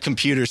end of that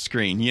computer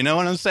screen. You know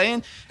what I'm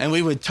saying? And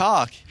we would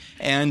talk.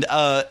 And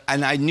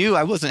I knew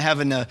I wasn't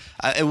having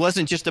it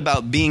wasn't just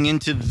about being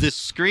into this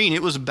screen.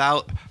 It was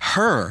about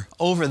her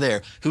over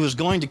there who was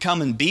going to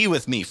come and be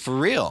with me for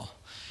real.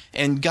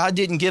 And God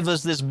didn't give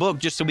us this book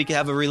just so we could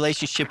have a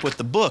relationship with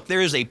the book.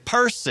 There is a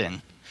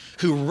person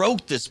who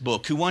wrote this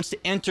book, who wants to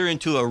enter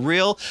into a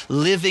real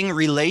living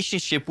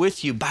relationship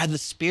with you by the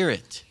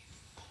Spirit.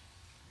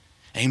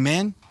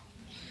 Amen?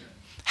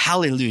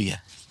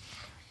 Hallelujah.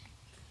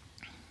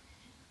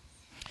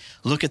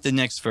 Look at the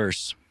next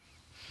verse.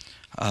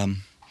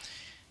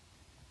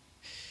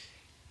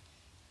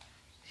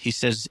 He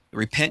says,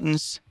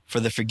 repentance for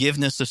the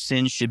forgiveness of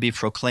sins should be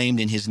proclaimed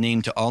in his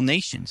name to all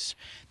nations,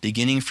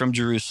 beginning from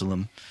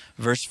Jerusalem.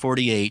 Verse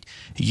 48,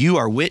 you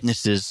are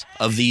witnesses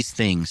of these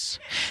things.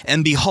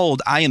 And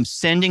behold, I am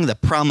sending the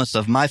promise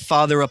of my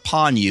Father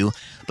upon you,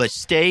 but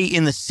stay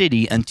in the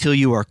city until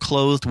you are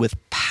clothed with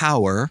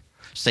power.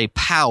 Say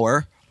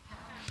power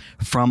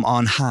from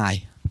on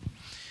high.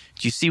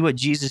 Do you see what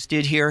Jesus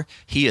did here?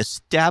 He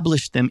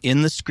established them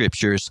in the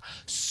scriptures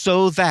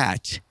so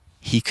that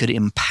he could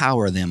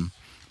empower them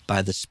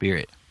by the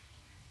Spirit.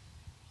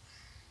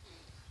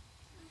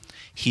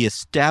 He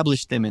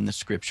established them in the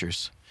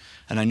scriptures.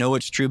 And I know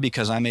it's true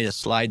because I made a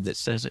slide that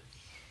says it.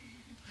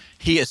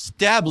 He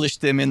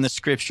established them in the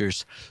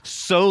scriptures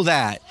so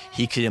that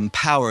he could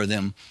empower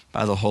them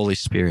by the Holy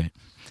Spirit.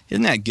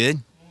 Isn't that good?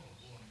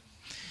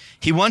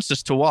 He wants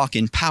us to walk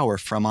in power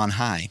from on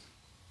high.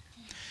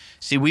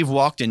 See, we've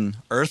walked in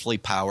earthly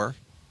power.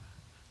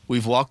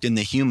 We've walked in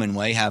the human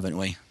way, haven't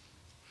we?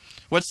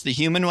 What's the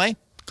human way?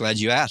 Glad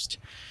you asked.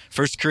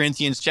 1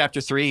 Corinthians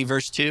chapter 3,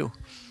 verse 2.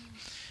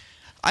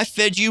 I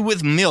fed you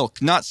with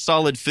milk, not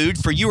solid food,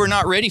 for you are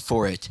not ready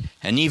for it.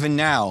 And even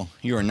now,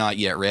 you are not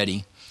yet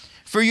ready.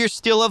 For you're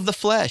still of the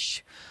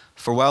flesh.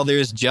 For while there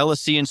is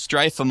jealousy and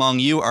strife among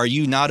you, are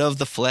you not of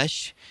the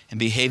flesh and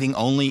behaving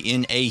only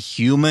in a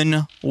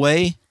human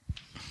way?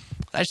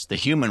 That's the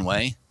human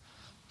way.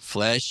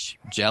 Flesh,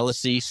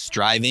 jealousy,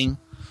 striving.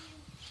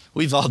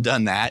 We've all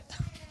done that.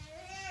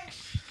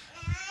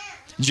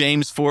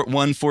 James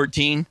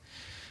 1:14.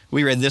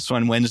 We read this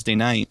one Wednesday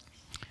night.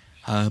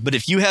 But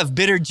if you have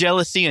bitter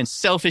jealousy and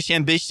selfish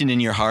ambition in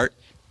your heart,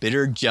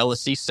 bitter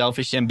jealousy,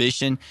 selfish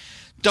ambition,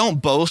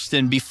 don't boast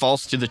and be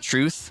false to the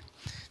truth.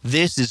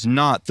 This is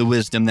not the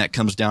wisdom that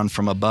comes down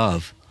from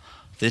above.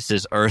 This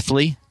is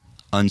earthly,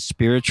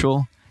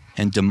 unspiritual,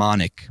 and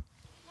demonic.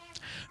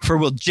 For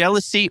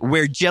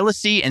where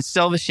jealousy and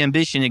selfish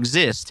ambition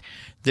exist,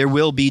 there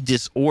will be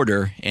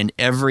disorder in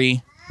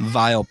every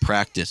vile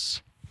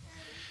practice.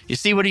 You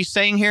see what he's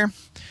saying here?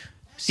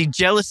 See,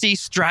 jealousy,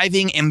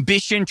 striving,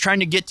 ambition,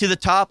 trying to get to the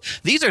top.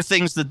 These are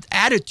things, the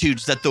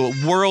attitudes that the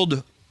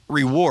world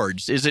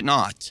rewards, is it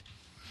not?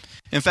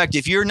 In fact,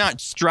 if you're not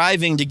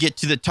striving to get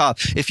to the top,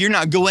 if you're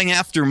not going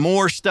after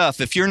more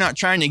stuff, if you're not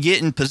trying to get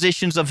in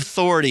positions of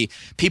authority,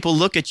 people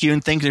look at you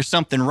and think there's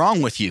something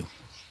wrong with you.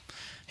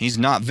 He's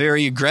not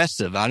very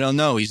aggressive. I don't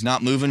know. He's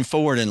not moving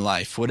forward in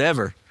life,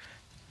 whatever.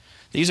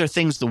 These are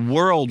things the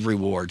world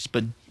rewards,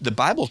 but the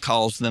Bible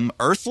calls them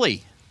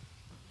earthly,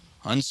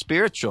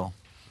 unspiritual.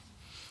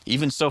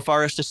 Even so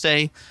far as to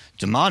say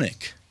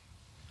demonic.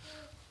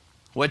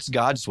 What's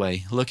God's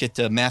way? Look at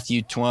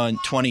Matthew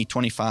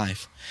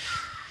 20:25.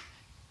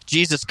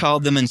 Jesus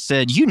called them and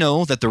said, you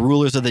know that the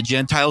rulers of the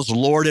Gentiles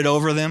lord it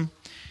over them,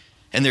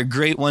 and their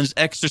great ones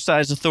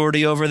exercise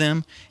authority over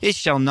them. It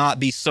shall not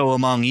be so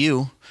among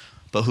you,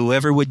 but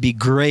whoever would be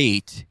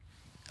great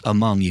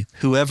among you,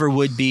 whoever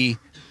would be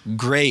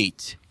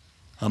great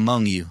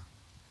among you,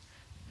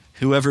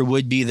 whoever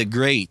would be the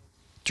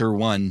greater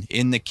one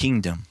in the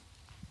kingdom,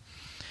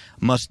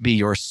 must be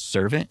your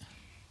servant.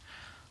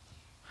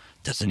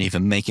 Doesn't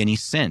even make any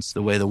sense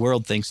the way the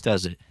world thinks,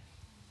 does it?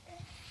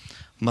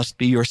 Must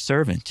be your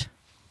servant.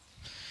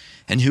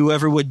 And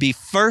whoever would be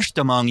first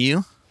among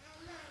you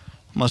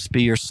must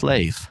be your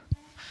slave.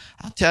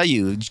 I'll tell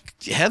you,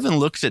 heaven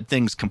looks at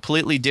things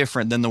completely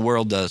different than the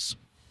world does.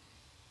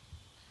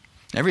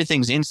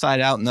 Everything's inside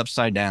out and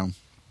upside down.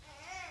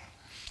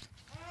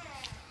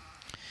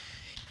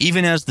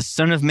 Even as the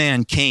Son of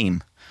Man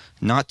came,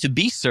 not to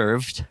be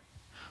served,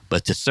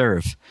 but to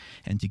serve,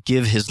 and to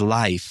give his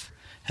life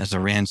as a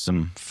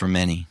ransom for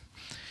many.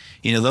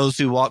 You know, those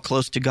who walk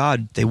close to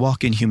God, they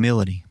walk in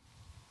humility.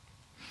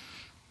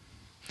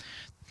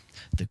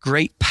 The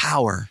great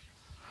power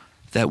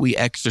that we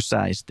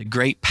exercise, the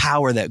great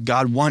power that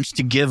God wants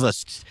to give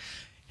us,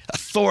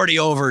 authority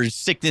over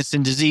sickness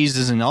and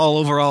diseases and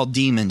all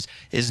demons,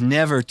 is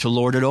never to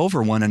lord it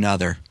over one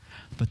another,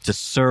 but to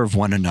serve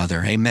one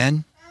another.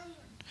 Amen?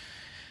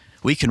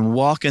 We can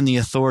walk in the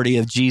authority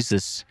of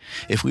Jesus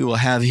if we will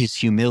have his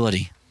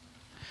humility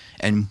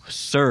and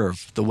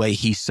serve the way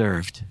he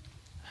served.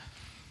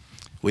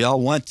 We all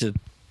want to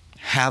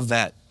have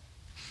that,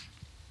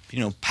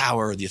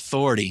 power, the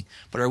authority,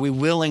 but are we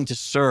willing to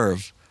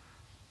serve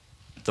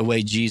the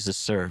way Jesus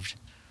served?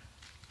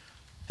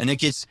 And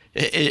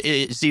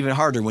it's even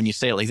harder when you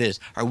say it like this.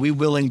 Are we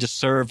willing to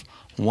serve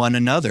one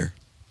another?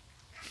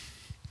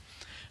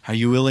 Are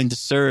you willing to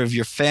serve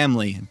your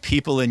family and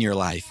people in your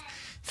life?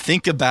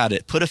 Think about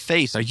it. Put a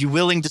face. Are you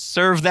willing to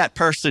serve that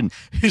person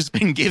who's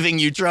been giving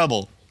you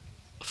trouble?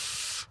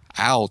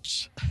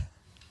 Ouch.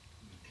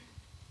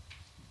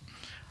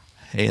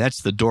 Hey,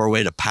 that's the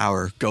doorway to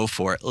power. Go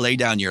for it. Lay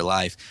down your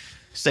life.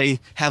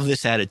 Have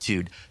this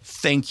attitude.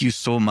 Thank you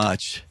so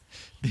much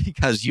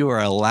because you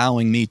are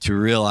allowing me to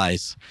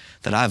realize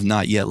that I've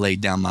not yet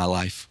laid down my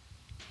life.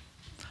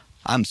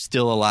 I'm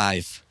still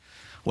alive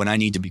when I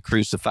need to be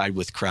crucified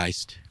with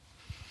Christ.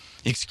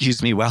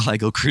 Excuse me while I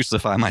go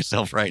crucify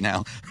myself right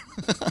now.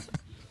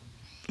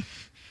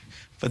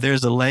 But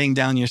there's a laying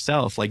down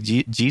yourself like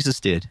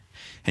Jesus did,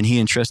 and he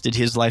entrusted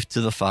his life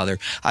to the Father.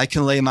 I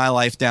can lay my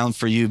life down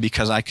for you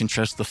because I can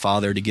trust the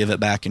Father to give it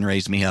back and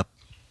raise me up.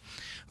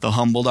 The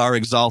humbled are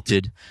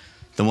exalted.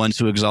 The ones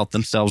who exalt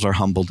themselves are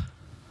humbled.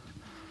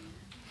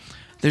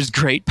 There's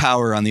great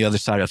power on the other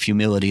side of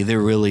humility. There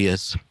really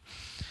is.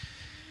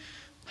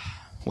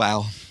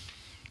 Wow.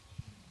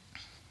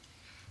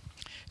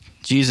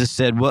 Jesus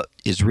said, what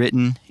is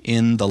written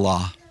in the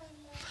law?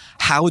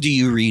 How do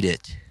you read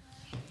it?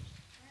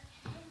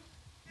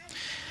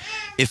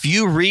 If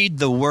you read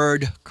the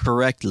word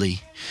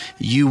correctly,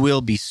 you will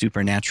be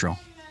supernatural.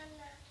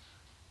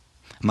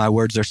 My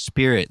words are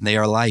spirit, they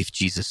are life,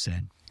 Jesus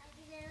said.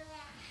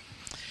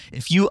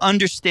 If you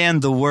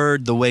understand the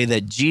word the way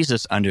that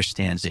Jesus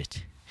understands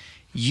it,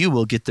 you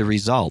will get the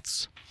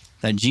results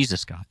that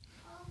Jesus got.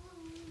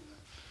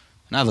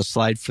 And I have a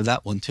slide for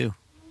that one too.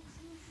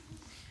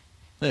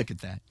 Look at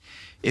that.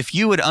 If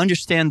you would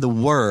understand the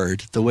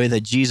word the way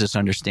that Jesus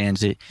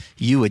understands it,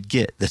 you would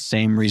get the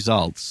same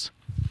results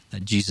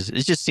that Jesus.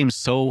 It just seems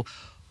so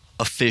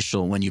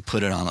official when you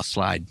put it on a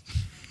slide.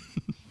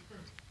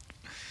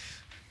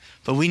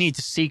 But we need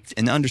to seek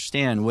and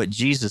understand what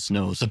Jesus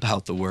knows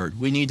about the word.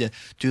 We need to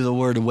do the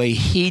word the way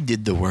he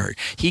did the word.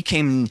 He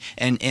came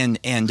and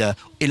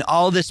in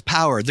all this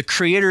power, the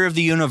creator of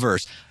the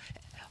universe,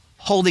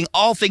 holding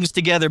all things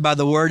together by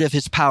the word of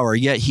his power,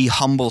 yet he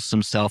humbles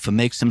himself and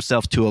makes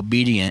himself to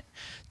obedient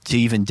to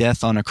even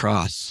death on a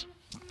cross.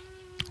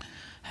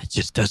 It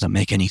just doesn't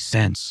make any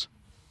sense.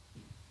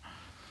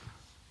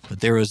 But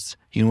there was,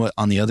 you know what,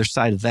 on the other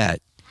side of that,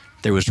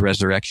 there was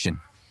resurrection.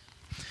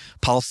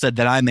 Paul said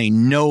that I may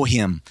know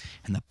him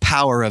and the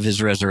power of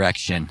his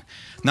resurrection.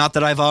 Not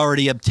that I've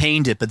already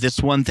obtained it, but this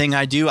one thing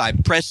I do, I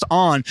press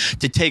on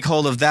to take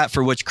hold of that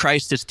for which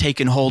Christ has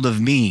taken hold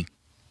of me.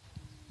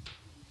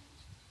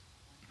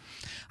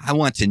 I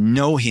want to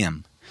know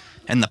him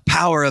and the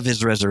power of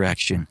his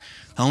resurrection.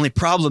 The only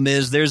problem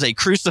is there's a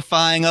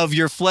crucifying of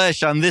your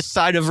flesh on this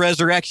side of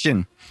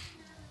resurrection.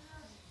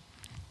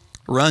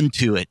 Run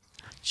to it.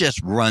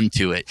 Just run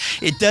to it.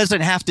 It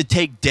doesn't have to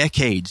take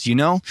decades, you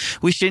know?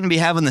 We shouldn't be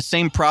having the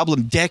same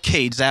problem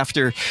decades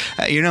after,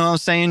 you know what I'm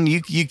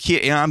saying?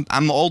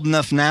 I'm old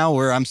enough now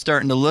where I'm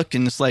starting to look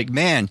and it's like,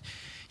 man,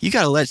 you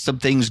got to let some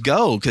things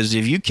go, because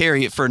if you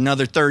carry it for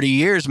another 30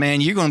 years,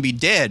 man, you're going to be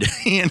dead,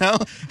 you know?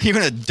 You're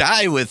going to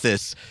die with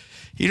this.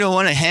 You don't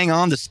want to hang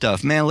on to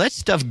stuff, man. Let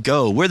stuff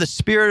go. Where the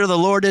Spirit of the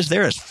Lord is,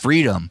 there is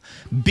freedom.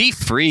 Be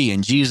free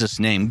in Jesus'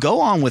 name.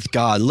 Go on with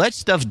God. Let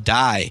stuff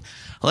die.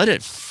 Let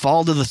it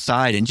fall to the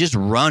side and just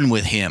run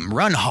with him.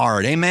 Run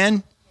hard.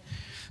 Amen?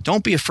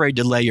 Don't be afraid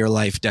to lay your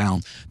life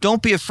down.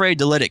 Don't be afraid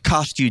to let it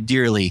cost you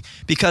dearly,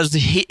 because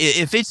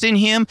if it's in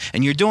him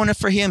and you're doing it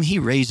for him, he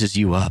raises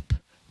you up.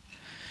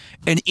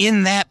 And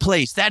in that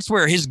place, that's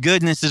where his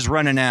goodness is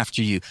running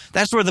after you.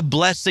 That's where the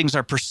blessings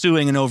are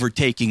pursuing and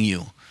overtaking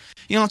you.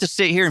 You don't have to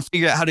sit here and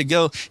figure out how to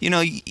go. You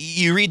know,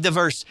 you read the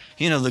verse,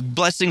 you know, the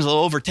blessings will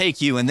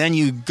overtake you, and then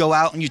you go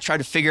out and you try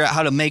to figure out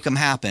how to make them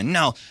happen.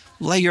 No,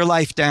 lay your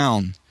life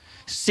down.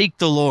 Seek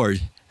the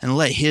Lord and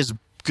let his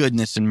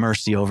goodness and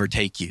mercy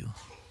overtake you.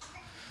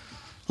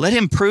 Let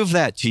him prove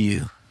that to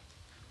you.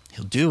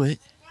 He'll do it.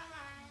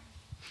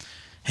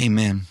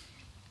 Amen.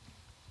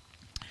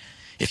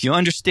 If you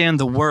understand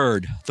the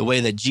word the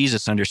way that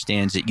Jesus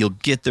understands it, you'll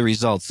get the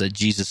results that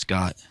Jesus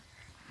got.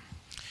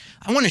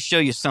 I want to show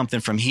you something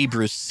from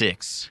Hebrews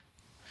 6.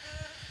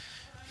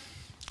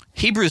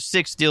 Hebrews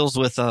 6 deals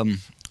with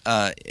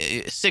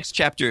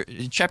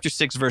chapter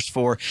 6, verse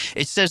 4.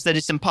 It says that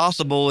it's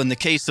impossible in the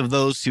case of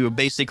those who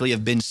basically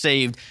have been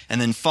saved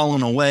and then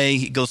fallen away.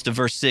 It goes to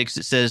verse 6.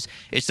 It says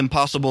it's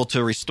impossible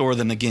to restore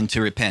them again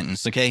to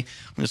repentance. Okay,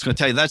 I'm just going to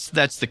tell you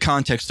that's the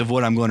context of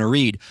what I'm going to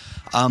read.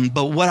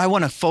 But what I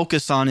want to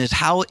focus on is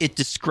how it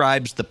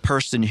describes the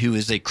person who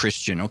is a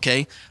Christian.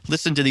 Okay,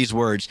 listen to these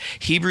words.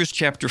 Hebrews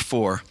chapter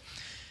 4,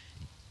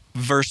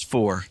 verse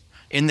 4.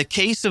 In the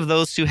case of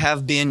those who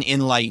have been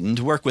enlightened,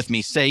 work with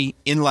me, say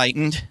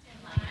enlightened,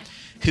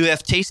 who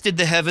have tasted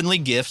the heavenly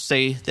gift,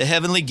 say the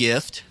heavenly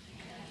gift,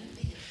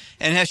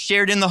 and have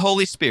shared in the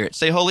Holy Spirit,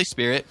 say Holy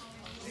Spirit,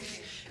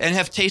 and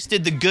have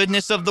tasted the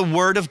goodness of the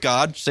Word of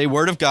God, say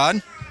Word of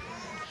God,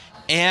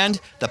 and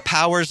the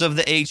powers of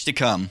the age to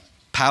come.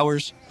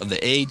 Powers of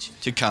the age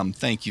to come.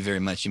 Thank you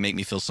very much. You make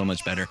me feel so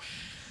much better.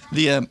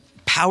 The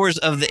powers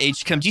of the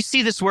age to come. Do you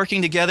see this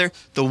working together?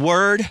 The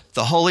Word,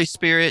 the Holy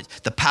Spirit,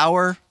 the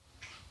power,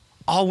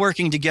 all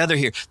working together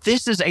here.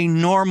 This is a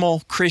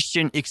normal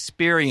Christian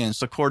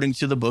experience according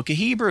to the book of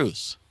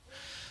Hebrews.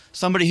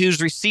 Somebody who's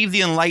received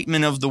the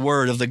enlightenment of the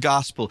word, of the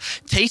gospel,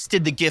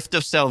 tasted the gift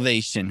of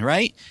salvation,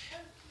 right?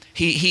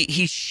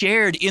 He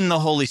shared in the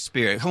Holy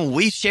Spirit. Come on,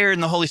 we shared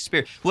in the Holy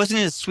Spirit. Wasn't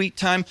it a sweet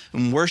time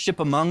in worship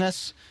among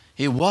us?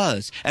 It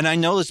was. And I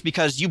know this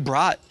because you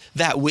brought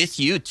that with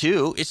you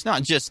too. It's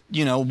not just,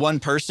 one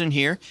person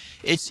here.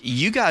 It's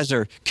you guys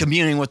are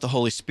communing with the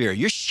Holy Spirit.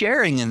 You're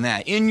sharing in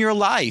that in your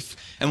life.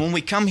 And when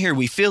we come here,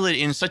 we feel it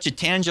in such a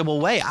tangible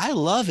way. I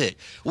love it.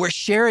 We're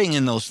sharing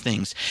in those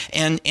things.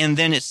 And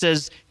then it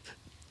says,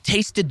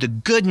 tasted the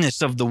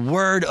goodness of the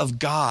word of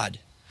God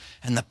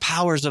and the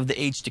powers of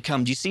the age to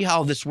come. Do you see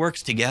how this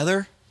works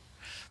together?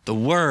 The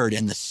word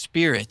and the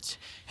Spirit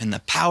and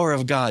the power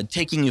of God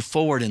taking you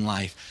forward in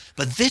life.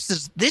 But this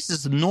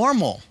is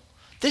normal.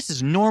 This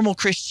is normal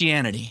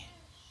Christianity.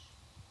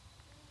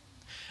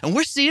 And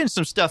we're seeing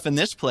some stuff in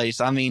this place.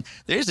 I mean,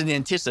 there's an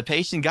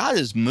anticipation. God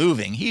is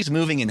moving. He's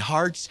moving in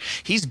hearts.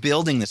 He's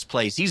building this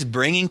place. He's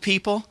bringing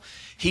people.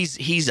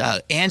 He's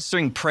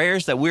answering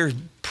prayers that we're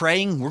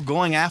praying. We're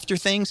going after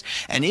things.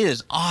 And it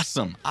is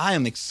awesome. I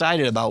am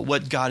excited about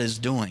what God is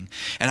doing.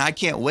 And I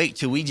can't wait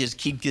till we just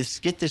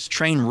get this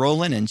train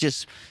rolling and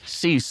just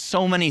see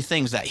so many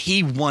things that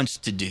he wants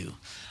to do.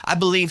 I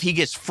believe he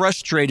gets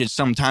frustrated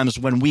sometimes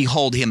when we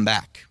hold him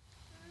back.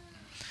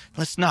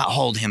 Let's not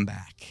hold him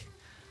back.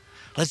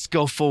 Let's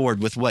go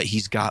forward with what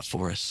he's got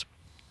for us.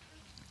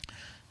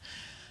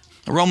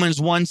 Romans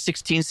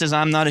 1:16 says,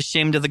 I'm not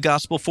ashamed of the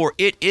gospel, for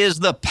it is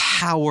the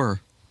power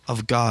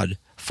of God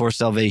for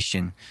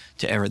salvation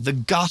to everyone. The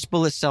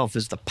gospel itself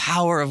is the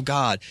power of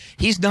God.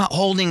 He's not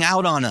holding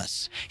out on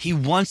us. He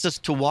wants us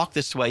to walk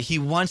this way. He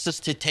wants us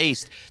to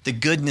taste the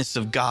goodness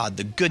of God,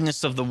 the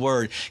goodness of the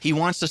word. He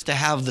wants us to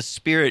have the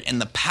Spirit and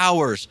the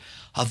powers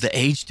of the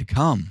age to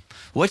come.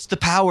 What's the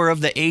power of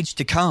the age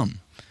to come?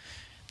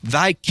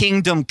 Thy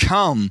kingdom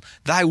come,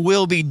 thy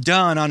will be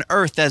done on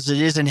earth as it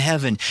is in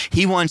heaven.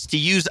 He wants to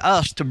use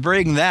us to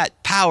bring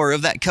that power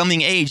of that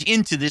coming age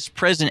into this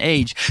present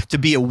age to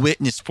be a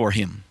witness for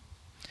him.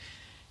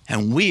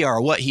 And we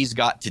are what he's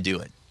got to do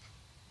it.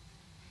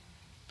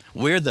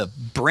 We're the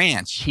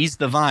branch. He's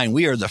the vine.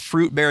 We are the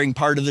fruit-bearing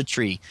part of the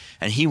tree.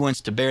 And he wants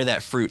to bear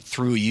that fruit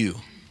through you.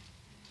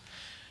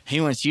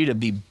 He wants you to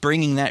be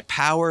bringing that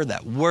power,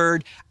 that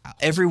word,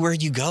 everywhere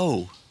you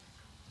go.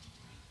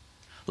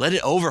 Let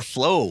it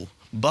overflow,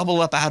 bubble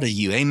up out of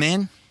you.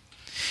 Amen?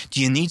 Do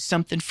you need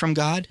something from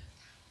God?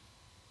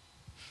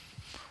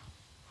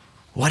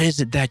 What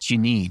is it that you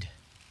need?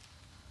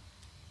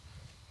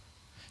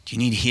 Do you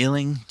need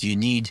healing? Do you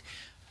need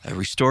a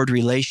restored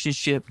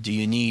relationship? Do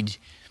you need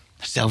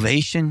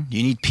salvation? Do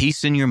you need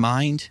peace in your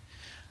mind?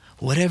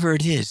 Whatever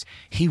it is,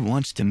 he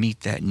wants to meet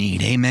that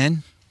need.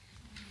 Amen?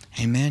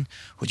 Amen?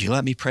 Would you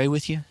let me pray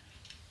with you?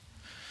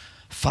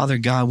 Father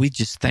God, we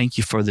just thank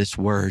you for this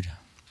word.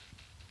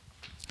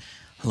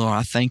 Lord,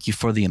 I thank you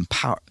for the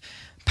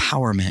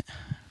empowerment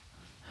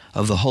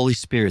of the Holy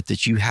Spirit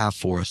that you have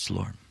for us,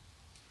 Lord.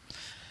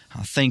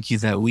 I thank you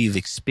that we've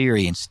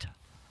experienced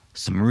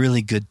some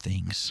really good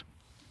things.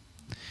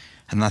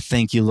 And I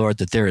thank you, Lord,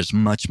 that there is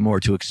much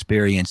more to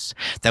experience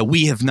that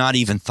we have not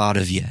even thought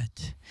of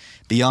yet,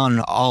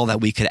 beyond all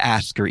that we could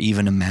ask or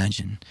even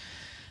imagine.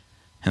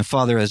 And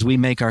Father, as we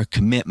make our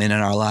commitment in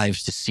our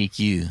lives to seek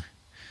you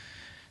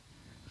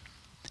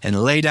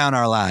and lay down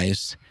our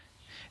lives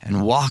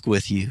and walk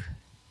with you,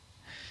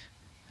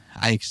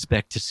 I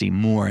expect to see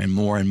more and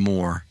more and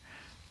more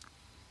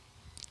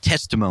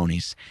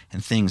testimonies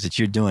and things that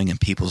you're doing in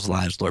people's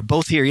lives, Lord,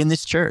 both here in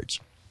this church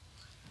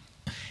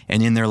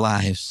and in their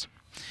lives.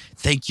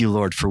 Thank you,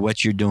 Lord, for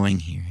what you're doing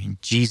here. In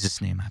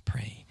Jesus' name I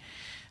pray.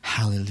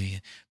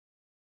 Hallelujah.